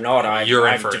 I have not. You're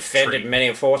in I've for a defended treat. many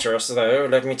a fortress, though,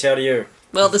 let me tell you.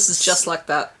 Well, this is just like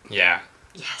that. Yeah.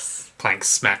 Yes. Plank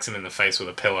smacks him in the face with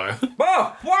a pillow.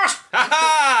 Oh, what?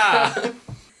 Ha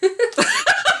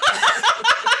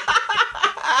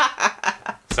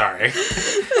Sorry.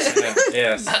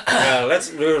 Yes. Well,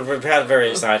 we've had a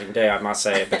very exciting day, I must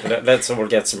say, but let's all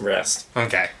get some rest.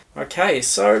 Okay. Okay,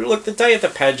 so look, the day of the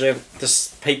pageant,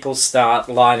 people start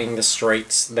lining the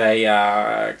streets. They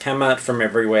come out from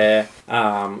everywhere.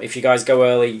 If you guys go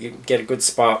early, you get a good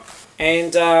spot.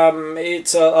 And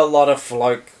it's a lot of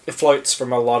floats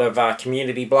from a lot of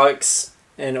community blokes.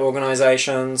 and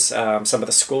organisations. Some of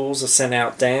the schools have sent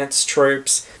out dance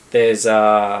troops. There's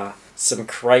some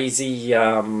crazy,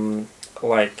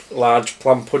 large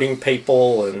plum pudding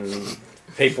people and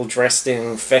people dressed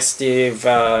in festive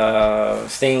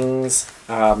things.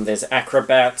 There's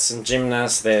acrobats and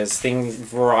gymnasts. There's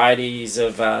varieties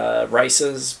of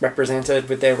races represented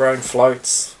with their own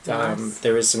floats. Nice.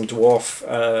 There is some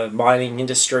dwarf mining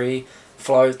industry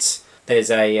floats.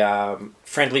 There's a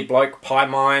friendly bloke pie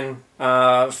mine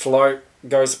float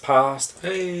goes past.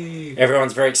 Hey.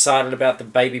 Everyone's very excited about the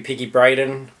baby piggy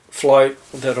Braden float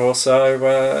that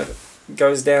also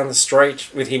goes down the street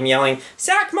with him yelling,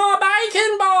 "Suck more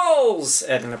bacon balls!"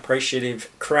 at an appreciative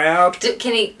crowd.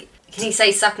 Can he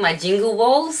say "suck my jingle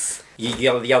balls"? You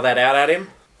yell that out at him.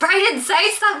 Brayden,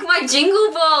 say "suck my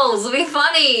jingle balls." It'll be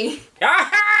funny.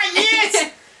 Aha,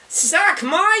 yes! Suck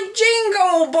my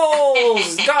jingle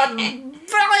balls! God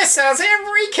bless us,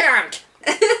 every cunt!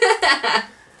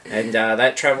 And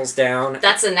that travels down.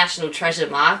 That's a national treasure,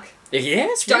 Mark.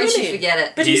 Yes, Don't really. you forget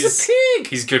it. But he's a pig!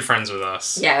 He's good friends with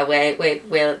us. Yeah,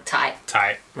 we're tight.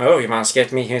 Tight. Oh, you must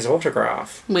get me his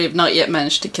autograph. We have not yet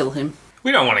managed to kill him.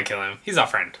 We don't want to kill him. He's our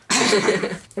friend.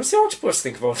 What's the octopus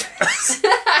think about this?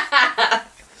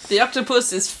 The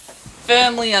octopus is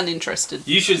firmly uninterested.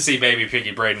 You should see Baby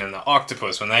Piggy Braden and the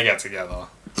octopus when they get together.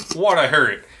 What a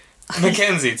hoot.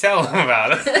 Mackenzie, tell him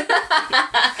about it.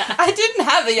 I didn't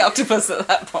have the octopus at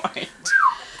that point.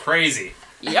 Crazy.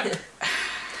 Yep.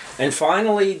 And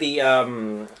finally,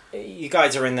 you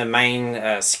guys are in the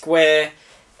main square,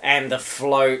 and the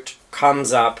float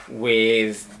comes up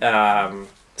with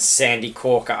Sandy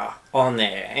Corker on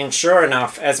there. And sure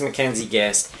enough, as Mackenzie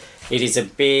guessed, it is a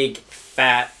big,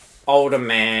 fat, older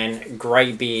man,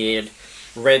 grey beard,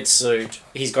 red suit.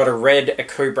 He's got a red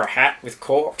Akubra hat with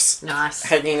corks Nice.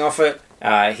 hanging off it.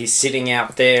 He's sitting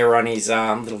out there on his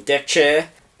little deck chair.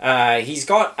 He's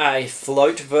got a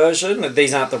float version.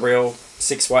 These aren't the real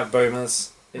Six White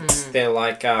Boomers. They're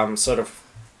like sort of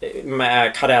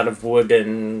cut out of wood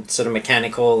and sort of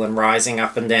mechanical and rising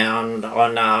up and down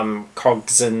on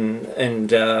cogs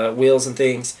and wheels and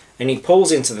things. And he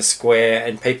pulls into the square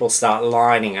and people start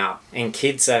lining up. And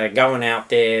kids are going out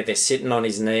there, they're sitting on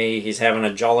his knee, he's having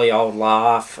a jolly old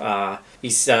laugh.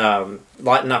 He's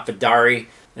lighting up a durry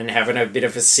and having a bit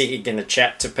of a cig and a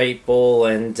chat to people.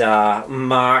 And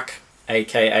Mark,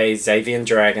 aka Xavier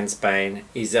Dragonsbane,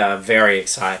 is very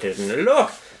excited. And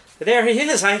look, there he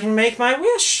is, I can make my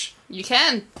wish. You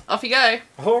can. Off you go.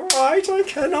 Alright, I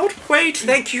cannot wait.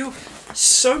 Thank you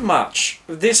so much.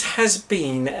 This has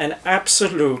been an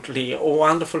absolutely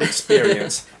wonderful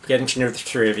experience getting to know the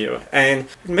three of you. And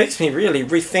it makes me really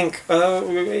rethink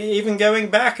even going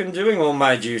back and doing all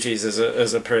my duties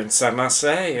as a prince, I must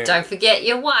say. Don't forget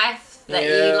your wife that you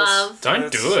Yes. love.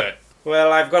 Don't do it.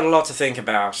 Well, I've got a lot to think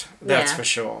about, that's Yeah. for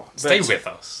sure. Stay But- with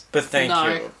us. But thank No.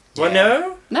 you. Well,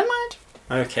 no? Never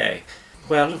mind. Okay.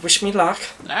 Well, wish me luck.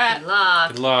 Alright. Good luck.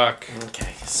 Good luck.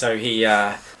 Okay, so he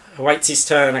waits his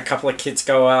turn. A couple of kids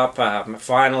go up.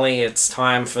 Finally, it's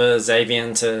time for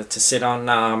Xavier to sit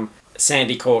on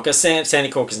Sandy Corker. Sandy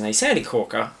Corker's knee. Sandy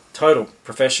Corker, total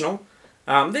professional.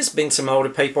 There's been some older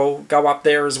people go up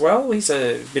there as well. He's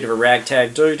a bit of a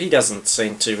ragtag dude. He doesn't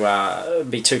seem to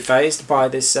be too fazed by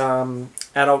this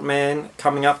adult man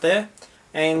coming up there.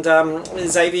 And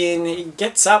Xavier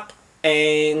gets up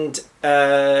and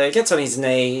gets on his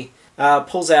knee,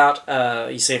 pulls out,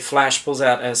 you see a flash, pulls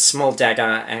out a small dagger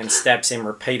and stabs him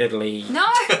repeatedly No.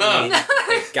 in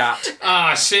the gut,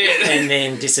 Ah, shit. and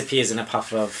then disappears in a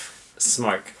puff of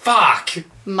smoke. Fuck.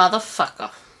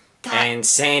 Motherfucker. And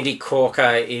Sandy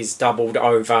Corker is doubled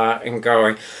over and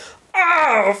going,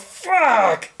 "Oh,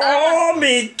 fuck! Oh,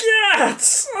 me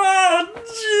guts! Oh,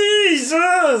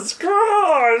 Jesus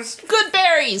Christ! Good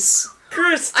berries.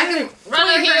 Christy! I can run Can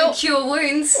we over heal? and cure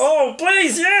wounds. Oh,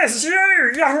 please, yes,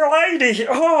 you, young lady!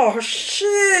 Oh,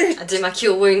 shit!" I do my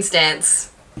cure wounds dance.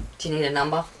 Do you need a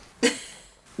number?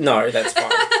 No, that's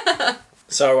fine.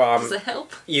 So, Does it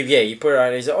help? you put it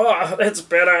on, he's, "Oh, that's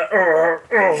better.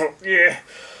 Oh, yeah.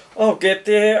 I'll get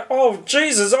there. Oh,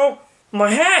 Jesus, oh,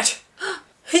 my hat!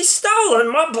 He's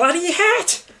stolen my bloody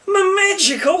hat! My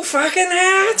magical fucking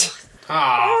hat!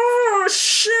 Ah, Oh,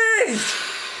 shit!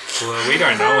 well, we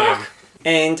don't know him.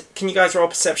 And can you guys roll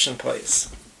perception, please?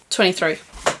 23.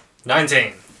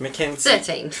 19. Mackenzie,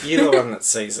 13. you're the one that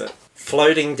sees it.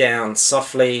 Floating down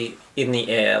softly in the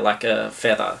air like a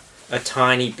feather, a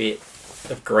tiny bit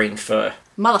of green fur.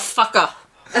 Motherfucker.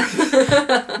 He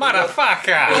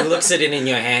Motherfucker! looks at it in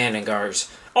your hand and goes,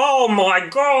 "Oh my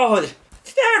god!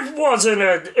 That wasn't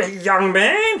a young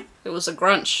man! It was a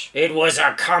grunch. It was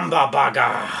a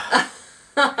cumberbugger!"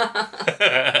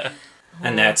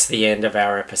 And that's the end of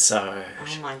our episode.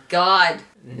 Oh my god.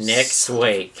 Next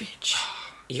week,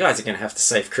 you guys are going to have to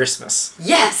save Christmas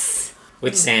Yes!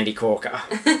 with Sandy Corker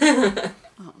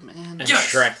Oh man. and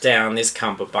track down this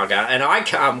cumberbugger. And I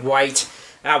can't wait.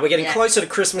 We're getting closer to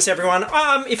Christmas, everyone.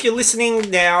 If you're listening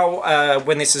now,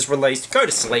 when this is released, go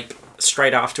to sleep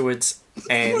straight afterwards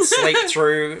and sleep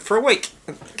through for a week.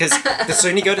 Because the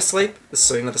sooner you go to sleep, the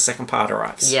sooner the second part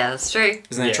arrives. Yeah, that's true.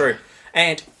 Isn't that Yeah. true?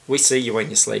 And we see you when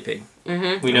you're sleeping. We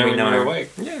know We when know. you're awake.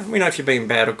 Yeah, we know if you're being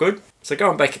bad or good. So go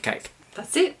and bake a cake.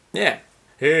 That's it. Yeah.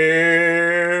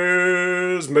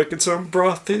 Here's making some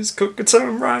broth, here's cooking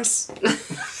some rice.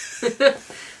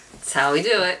 That's how we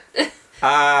do it.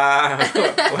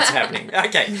 What's happening?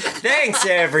 Okay. Thanks,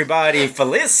 everybody, for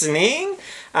listening.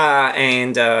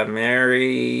 And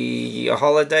merry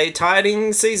holiday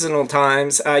tidings, seasonal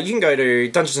times. You can go to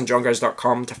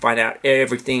dungeonsandjongos.com to find out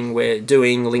everything we're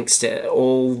doing, links to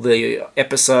all the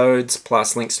episodes,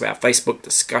 plus links to our Facebook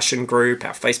discussion group,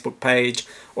 our Facebook page,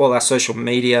 all our social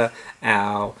media,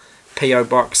 our P.O.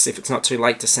 box if it's not too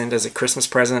late to send as a Christmas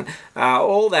present,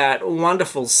 all that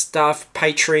wonderful stuff.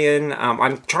 Patreon.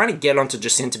 I'm trying to get onto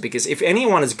Jacinta because if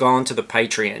anyone has gone to the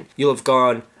Patreon, you'll have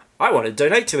gone, I want to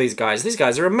donate to these guys. These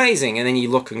guys are amazing. And then you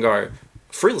look and go,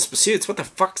 Fruitless Pursuits, what the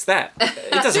fuck's that?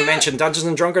 It doesn't mention Dungeons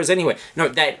and Drongos anywhere. No,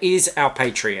 that is our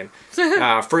Patreon.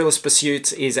 Fruitless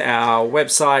Pursuits is our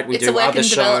website. We It's do a work other in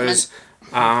development. shows.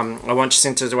 I want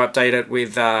Jacinta to update it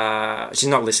with... she's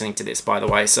not listening to this, by the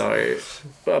way, so...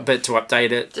 But to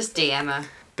update it. Just DM her.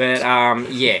 But,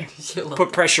 yeah.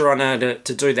 Put pressure on her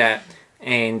to do that.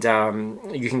 And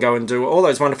you can go and do all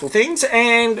those wonderful things.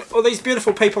 And all these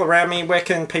beautiful people around me, where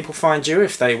can people find you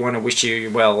if they want to wish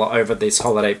you well over this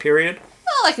holiday period?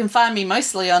 Well, they can find me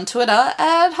mostly on Twitter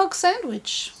at Hog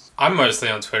Sandwich. I'm mostly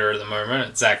on Twitter at the moment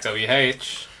at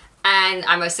ZachWH. And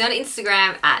I'm mostly on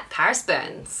Instagram at Paris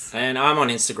Burns. And I'm on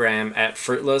Instagram at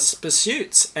Fruitless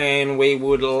Pursuits. And we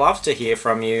would love to hear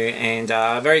from you. And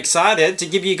very excited to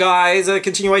give you guys a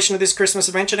continuation of this Christmas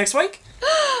adventure next week.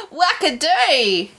 Whack-a-day!